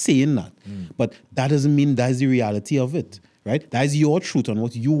 Right. You're saying that, but that doesn't mean that's the reality of it. Right? That is your truth on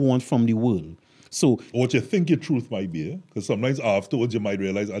what you want from the world. So, Or what you think your truth might be, because sometimes afterwards you might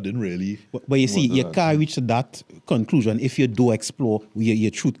realize I didn't really. but you see, you can't reach that conclusion if you do explore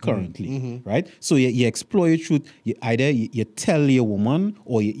your truth currently, right? So you explore your truth. You tell your woman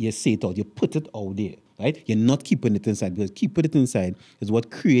or you say it out. You put it out there, right? You're not keeping it inside because keeping it inside is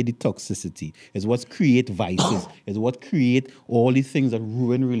what create the toxicity. Is what create vices. Is what create all the things that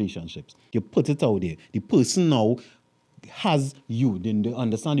ruin relationships. You put it out there. The person now has you, then they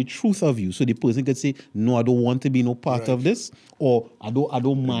understand the truth of you. So the person could say, no, I don't want to be no part of this, or I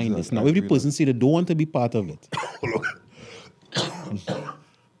don't mind this. Now, every person say they don't want to be part of it.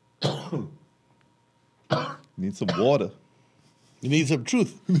 Need some water. You need some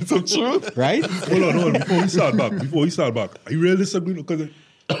truth. Need some truth. Right? Hold on. Before we start back, I really disagree because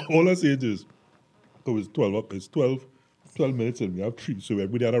all I say is, it's 12 minutes and we have 3. So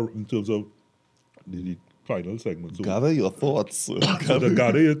everybody had in terms of the final segment. So Gather your thoughts. so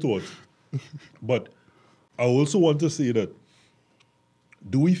gather your thoughts. But I also want to say that,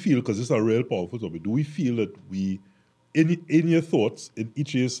 do we feel, because it's a real powerful topic, do we feel that we, in your thoughts, in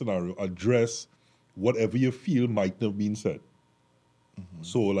each of your scenario, address whatever you feel might have been said?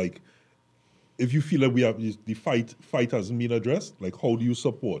 So, like, if you feel that we have the fight hasn't been addressed, like, how do you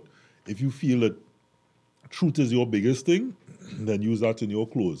support? If you feel that truth is your biggest thing, then use that in your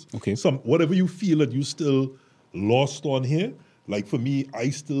close. Okay. Whatever you feel that you still lost on here, like for me, I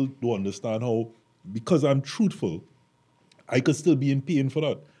still don't understand how, because I'm truthful, I could still be in pain for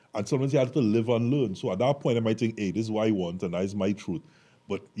that. And sometimes you have to live and learn. So at that point, I might think, hey, this is what I want and that is my truth.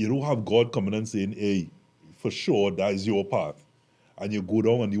 But you don't have God coming and saying, hey, for sure, that is your path. And you go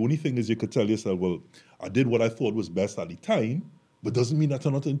down, and the only thing is you could tell yourself, well, I did what I thought was best at the time, but doesn't mean that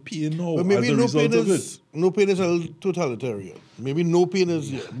I'm not in pain now But maybe as a result of it. no pain is a totalitarian. Maybe no pain is,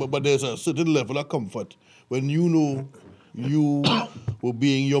 but there's a certain level of comfort when you know you were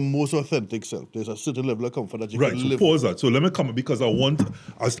being your most authentic self. There's a certain level of comfort that you Right, can so live. pause that. So let me come, because I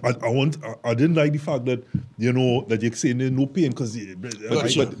didn't like the fact that, that you're saying there's no pain, because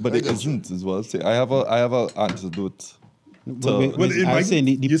Gotcha. But it isn't as well. Say, I have a antidote. Well, it I'm might- saying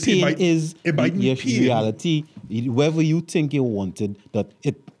the you see, pain is it might be your pain. reality. Whether you think you wanted, that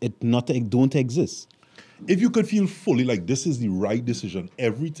it don't exist. if you could feel fully like this is the right decision,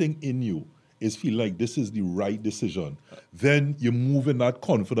 everything in you is feel like this is the right decision, then you move in that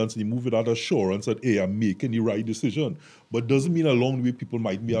confidence, you move in that assurance that, hey, I'm making the right decision. But doesn't mean along the way people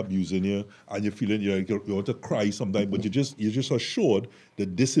might be abusing you and you're feeling you want to cry sometimes, but you're just assured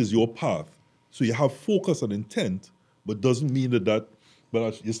that this is your path. So you have focus and intent, but doesn't mean that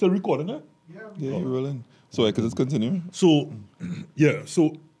but you're still recording that? Yeah, you're rolling. So I could just continue. So, yeah.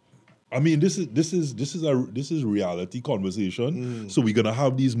 So, I mean, this is reality conversation. So we're gonna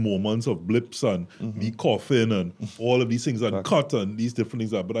have these moments of blips and me coughing and all of these things and cut and these different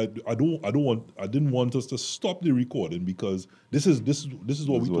things. But I didn't want us to stop the recording because this is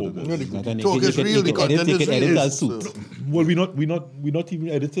what we talk about. Talk is real, the content is real. suit. Well, we're not even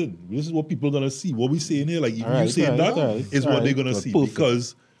editing. This is what people are gonna see. What we saying here, like even you Alright, saying alright, that alright, is what alright. they're gonna Well, see perfect.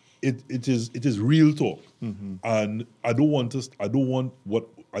 because it is real talk, and I don't want us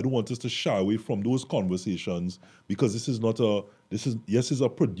to shy away from those conversations because this is a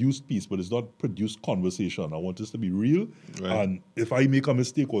produced piece, but it's not produced conversation. I want us to be real, and if I make a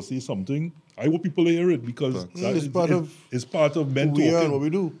mistake or say something, I want people to hear it because It's part of it's part of men who we are and talking. what we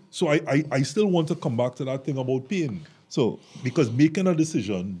do. So I still want to come back to that thing about pain. So, Because making a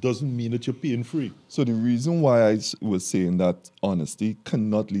decision doesn't mean that you're pain free. so the reason why I was saying that honesty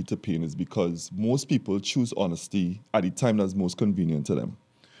cannot lead to pain is because most people choose honesty at the time that's most convenient to them.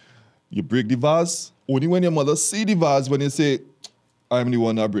 You break the vase, only when your mother see the vase when you say, I'm the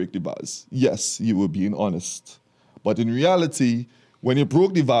one that break the vase. Yes, you were being honest. But in reality, when you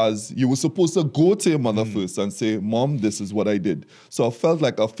broke the vase, you were supposed to go to your mother first and say, Mom, this is what I did. So I feel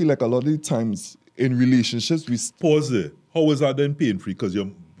like a lot of the times in relationships, Pause there. How was that then pain free? Because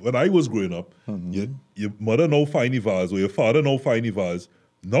when I was growing up, your mother now find the vase or your father now find the vase.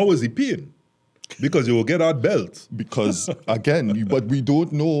 Now is the pain. Because you will get that belt. because again, but we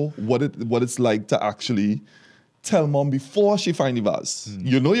don't know what it's like to actually tell mom before she find the vase.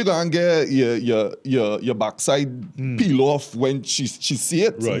 You know you're gonna get your backside peel off when she see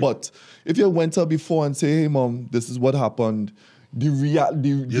it. Right. But if you went up before and say, hey mom, this is what happened,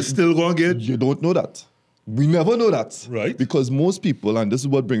 You're still going to get... you don't know that. We never know that. Right. Because most people, and this is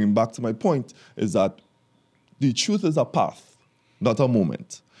what bringing back to my point, is that the truth is a path, not a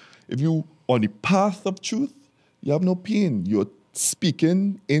moment. If you on the path of truth, you have no pain. You're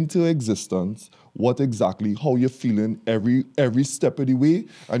speaking into existence how you're feeling every step of the way,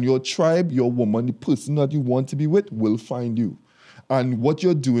 and your tribe, your woman, the person that you want to be with will find you. And what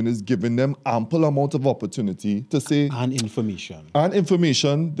you're doing is giving them ample amount of opportunity to say... And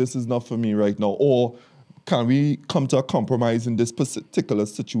information. This is not for me right now. Or can we come to a compromise in this particular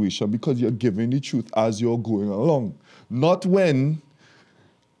situation because you're giving the truth as you're going along. Not when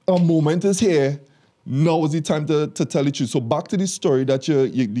a moment is here, now is the time to tell the truth. So back to the story that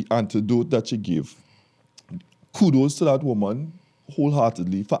the antidote that you gave. Kudos to that woman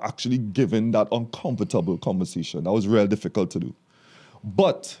wholeheartedly for actually giving that uncomfortable conversation. That was real difficult to do.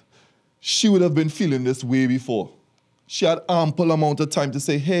 But she would have been feeling this way before. She had ample amount of time to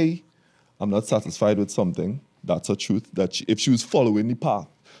say, hey, I'm not satisfied with something. That's a truth. If she was following the path.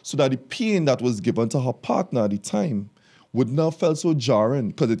 So that the pain that was given to her partner at the time would not have felt so jarring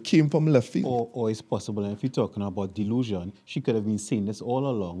because it came from left field. Or it's possible, and if you're talking about delusion, she could have been saying this all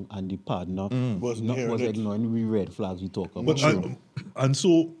along, and the partner was ignoring the red flags we talk about. But and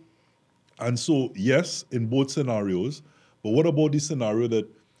so, yes, in both scenarios. But what about the scenario that,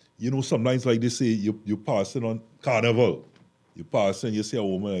 sometimes like they say, you passing on Carnival. You pass and you see a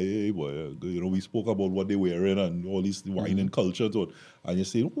woman, hey boy, we spoke about what they wearing and all this wine and culture, and you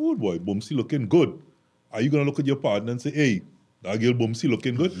say, oh boy, Bumsy looking good. Are you going to look at your partner and say, hey, that girl Bumsy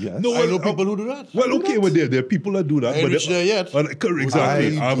looking good? Yes. No, I know people who do that. Well, okay, well, there are people that do that. I ain't reached there yet.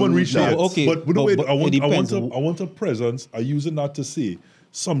 Exactly. I haven't reached there yet. Okay, but but I it depends. want a presence. I'm using that to say,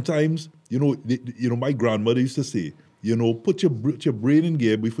 sometimes, my grandmother used to say, put your brain in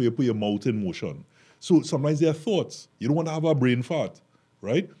gear before you put your mouth in motion. So sometimes there are thoughts. You don't want to have a brain fart,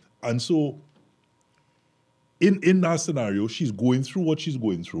 right? And so in that scenario, she's going through what she's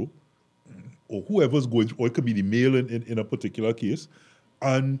going through, or whoever's going through, or it could be the male in a particular case,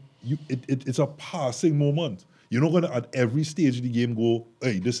 and it's a passing moment. You're not going to at every stage of the game go,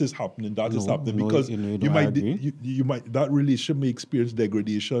 hey, this is happening, that is happening, because you might that relationship may experience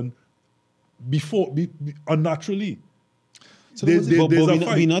degradation unnaturally. So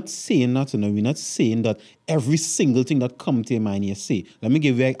we're not saying that. We're not saying that every single thing that comes to your mind you say. Let me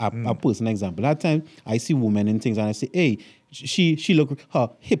give you a personal example. That time I see women and things and I say, hey, her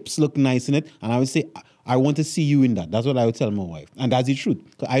hips look nice in it, and I would say, I want to see you in that. That's what I would tell my wife. And that's the truth.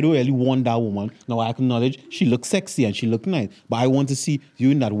 Because I don't really want that woman. Now I acknowledge she looks sexy and she looks nice, but I want to see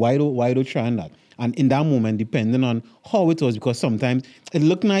you in that. Why don't try on that? And in that moment, depending on how it was, because sometimes it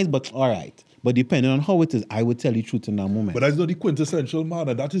looked nice, but all right. But depending on how it is, I would tell you the truth in that moment. But that's not the quintessential man,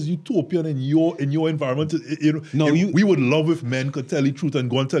 and that is utopian in your environment. We would love if men could tell the truth and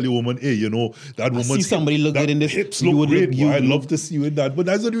go and tell your woman, hey, that woman. See somebody look good in this. Hips look great. I'd love to see you in that. But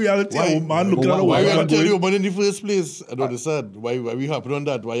that's not the reality. Why? A man looking at a Why woman. you have to tell your woman in the first place? I don't understand. Why we happen on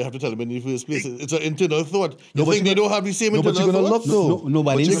that? Why you have to tell them in the first place? It's an internal thought. You think they don't have the same internal thoughts?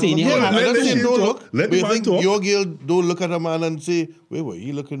 Nobody saying you have. I'm not saying don't look. Let But the you man think talk. your girl don't look at a man and say, wait,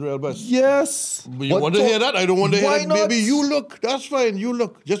 he looking real best? Yes. But you want to hear that? I don't want to hear Why that. not? Maybe you look. That's fine. You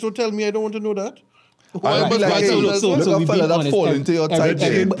look. Just don't tell me I don't want to know that. I'd be like, hey, look a fella that fall into your tight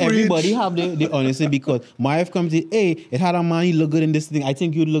Everybody have the honesty, because my wife comes to, hey, it had a man, he look good in this thing. I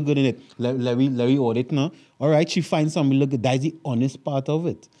think you'd look good in it. Let me order it now. All right, she finds something look good. That's the honest part of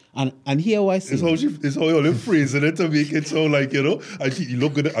it. And here I see. It's how you're phrasing it to make it sound like, you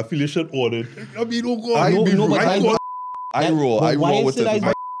look good. I feel you should order it. I mean, oh God. I roll with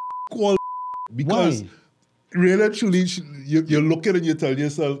it. Because really, truly, you're looking and you're telling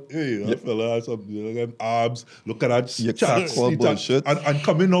yourself, hey, that fella has some abs, look at that bullshit. And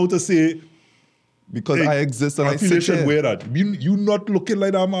coming out to say, Because Hey, I exist and I feel you sit should here. wear that. You not looking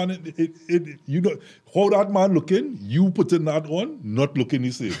like that man. You know how that man looking. You putting that on, not looking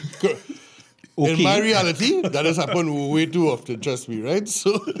the same. In my reality, that has happened way too often, trust me, right?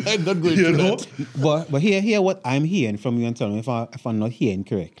 So I'm not going You through know? that. But here, what I'm hearing from you, and tell me if I'm not hearing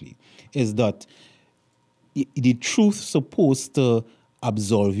correctly, is that the truth supposed to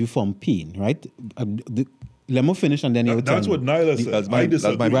absolve you from pain, right? Let me finish, and then you tell That's me. what Nyla said. That's my I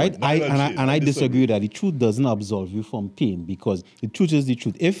disagree. point. Right? Nyla I Shane, disagree with that. The truth doesn't absolve you from pain, because the truth is the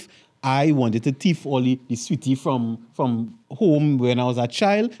truth. If I wanted to thief all the sweetie from home when I was a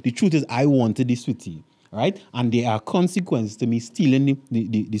child, the truth is I wanted the sweetie, right? And there are consequences to me stealing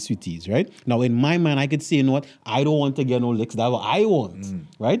the sweeties, right? Now, in my mind, I could say, you know what, I don't want to get no licks. That's what I want,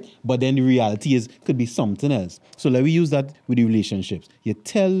 right? But then the reality could be something else. So let me use that with the relationships. You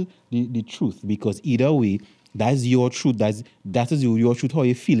tell the truth, because either way, that's your truth. That is your truth, how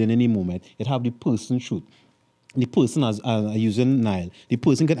you're feeling in the moment. It have the person's truth. The person, as using Nile, the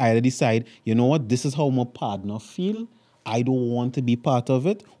person can either decide, you know what, this is how my partner feel. I don't want to be part of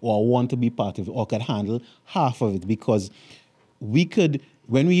it, or I want to be part of it, or can handle half of it. Because we could,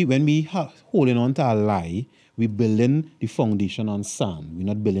 when we holding on to a lie, we building the foundation on sand. We're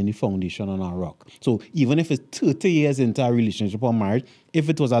not building the foundation on a rock. So even if it's 30 years into a relationship or marriage, if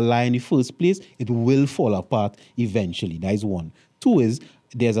it was a lie in the first place, it will fall apart eventually. That is one. Two is,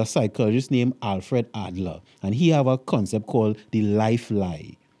 there's a psychologist named Alfred Adler, and he have a concept called the life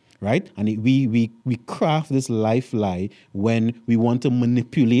lie, right? And we craft this life lie when we want to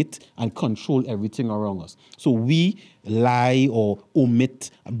manipulate and control everything around us. So we lie or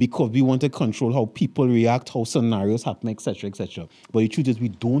omit because we want to control how people react, how scenarios happen, etc., etc. But the truth is, we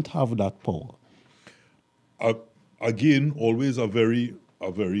don't have that power. Again, always a very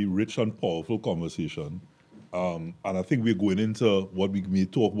rich and powerful conversation. And I think we're going into what we may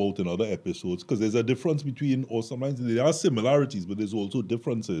talk about in other episodes, because there's a difference between, or sometimes there are similarities, but there's also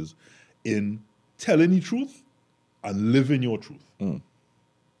differences in telling the truth and living your truth.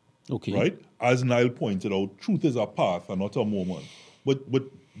 Okay. Right? As Niall pointed out, truth is a path and not a moment. But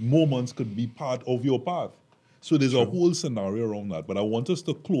moments could be part of your path. So there's a whole scenario around that. But I want us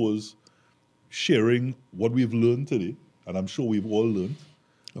to close sharing what we've learned today, and I'm sure we've all learned,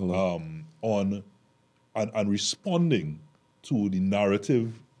 on and responding to the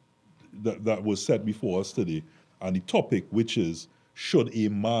narrative that was set before us today, and the topic, which is, should a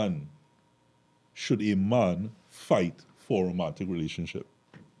man fight for a romantic relationship?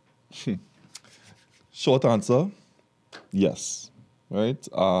 Short answer, yes. Right?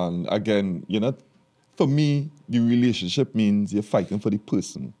 And again, for me, the relationship means you're fighting for the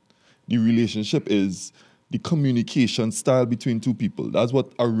person. The relationship is the communication style between two people. That's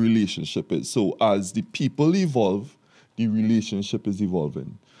what a relationship is. So as the people evolve, the relationship is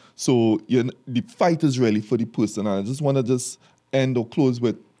evolving. So the fight is really for the person. And I just want to end or close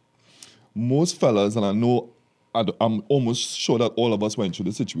with most fellas, and I know I'm almost sure that all of us went through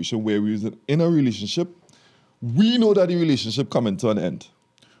the situation where we was in a relationship. We know that the relationship coming to an end.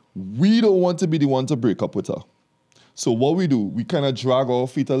 We don't want to be the one to break up with her. So what we do, we kind of drag our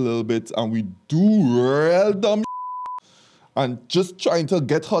feet a little bit and we do real dumb and just trying to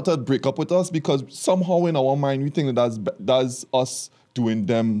get her to break up with us, because somehow in our mind we think that's us doing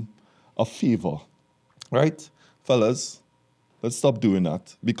them a favor. Right? Fellas, let's stop doing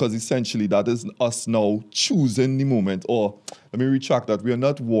that, because essentially that is us now choosing the moment, or let me retract that, we are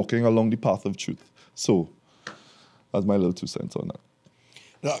not walking along the path of truth. So that's my little 2 cents on that.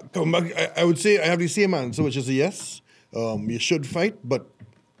 Now, come back, I would say I have the same answer, which is a yes. You should fight, but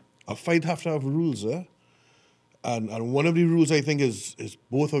a fight have to have rules, eh? And one of the rules, I think, is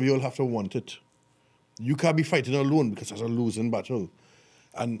both of you all have to want it. You can't be fighting alone, because that's a losing battle.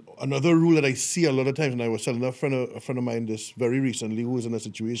 And another rule that I see a lot of times, and I was telling a friend of mine this very recently who was in a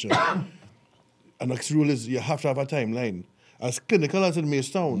situation, and next rule is you have to have a timeline. As clinical as it may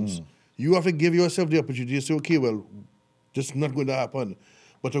sound, you have to give yourself the opportunity to say, okay, well, this is not going to happen.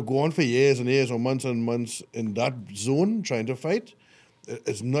 But to go on for years and years or months and months in that zone trying to fight,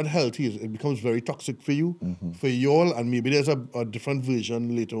 it's not healthy. It becomes very toxic for you, for you all, and maybe there's a different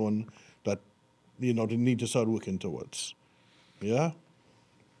version later on that they need to start working towards. Yeah?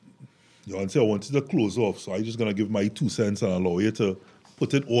 I wanted to close off, so I'm just going to give my 2 cents and allow you to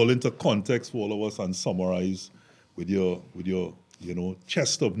put it all into context for all of us and summarize with your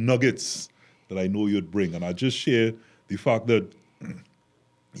chest of nuggets that I know you'd bring. And I just share the fact that,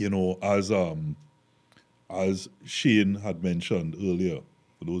 as Shane had mentioned earlier,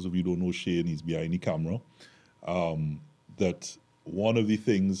 for those of you who don't know Shane, he's behind the camera, that one of the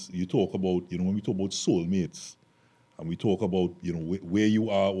things you talk about, when we talk about soulmates, and we talk about, where you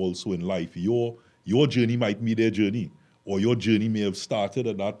are also in life, your your journey might be their journey, or your journey may have started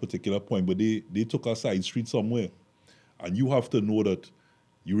at that particular point, but they took a side street somewhere. And you have to know that,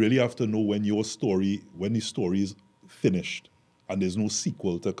 you really have to know when the story is finished and there's no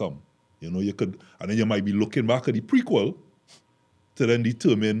sequel to come. You know, and then you might be looking back at the prequel to then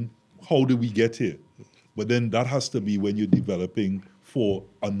determine how did we get here. But then that has to be when you're developing for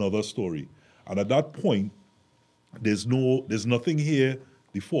another story. And at that point, there's nothing here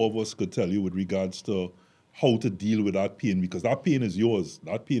the four of us could tell you with regards to how to deal with that pain, because that pain is yours.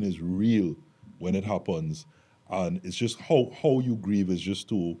 That pain is real when it happens. And it's just how you grieve is just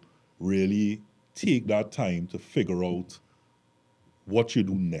to really take that time to figure out what you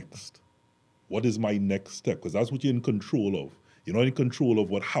do next. What is my next step? Because that's what you're in control of. You're not in control of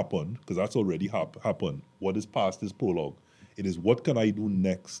what happened, because that's already happened. What is past is prologue. It is what can I do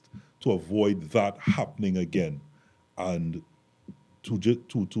next to avoid that happening again, and to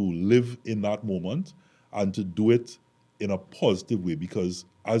live in that moment and to do it in a positive way. Because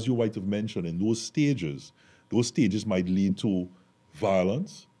as you might have mentioned, in those stages might lead to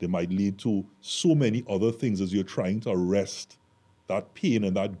violence. They might lead to so many other things as you're trying to arrest that pain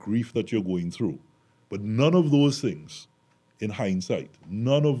and that grief that you're going through. But none of those things, in hindsight,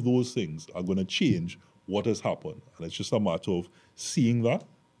 none of those things are going to change what has happened. And it's just a matter of seeing that.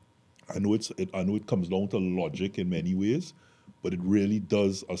 I know it comes down to logic in many ways, but it really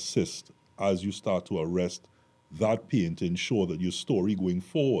does assist as you start to arrest that pain to ensure that your story going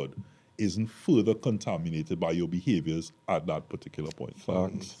forward isn't further contaminated by your behaviors at that particular point.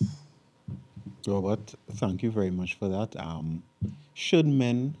 Facts. Robert, thank you very much for that. Should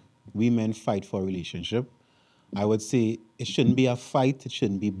we men fight for a relationship? I would say it shouldn't be a fight, it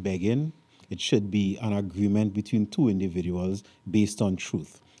shouldn't be begging. It should be an agreement between two individuals based on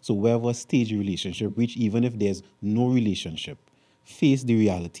truth. So wherever stage a relationship reach, even if there's no relationship, face the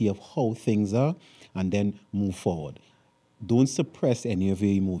reality of how things are and then move forward. Don't suppress any of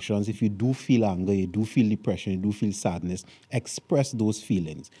your emotions. If you do feel anger, you do feel depression, you do feel sadness, express those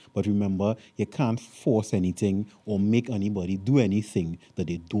feelings. But remember, you can't force anything or make anybody do anything that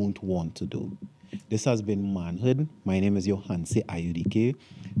they don't want to do. This has been Manhood. My name is Johanse Ayudike.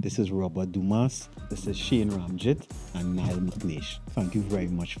 This is Robert Dumas. This is Shane Ramjit and Niall McNeish. Thank you very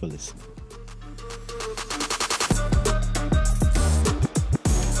much for listening.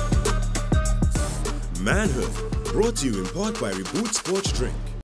 Manhood, brought to you in part by Reboot Sports Drink.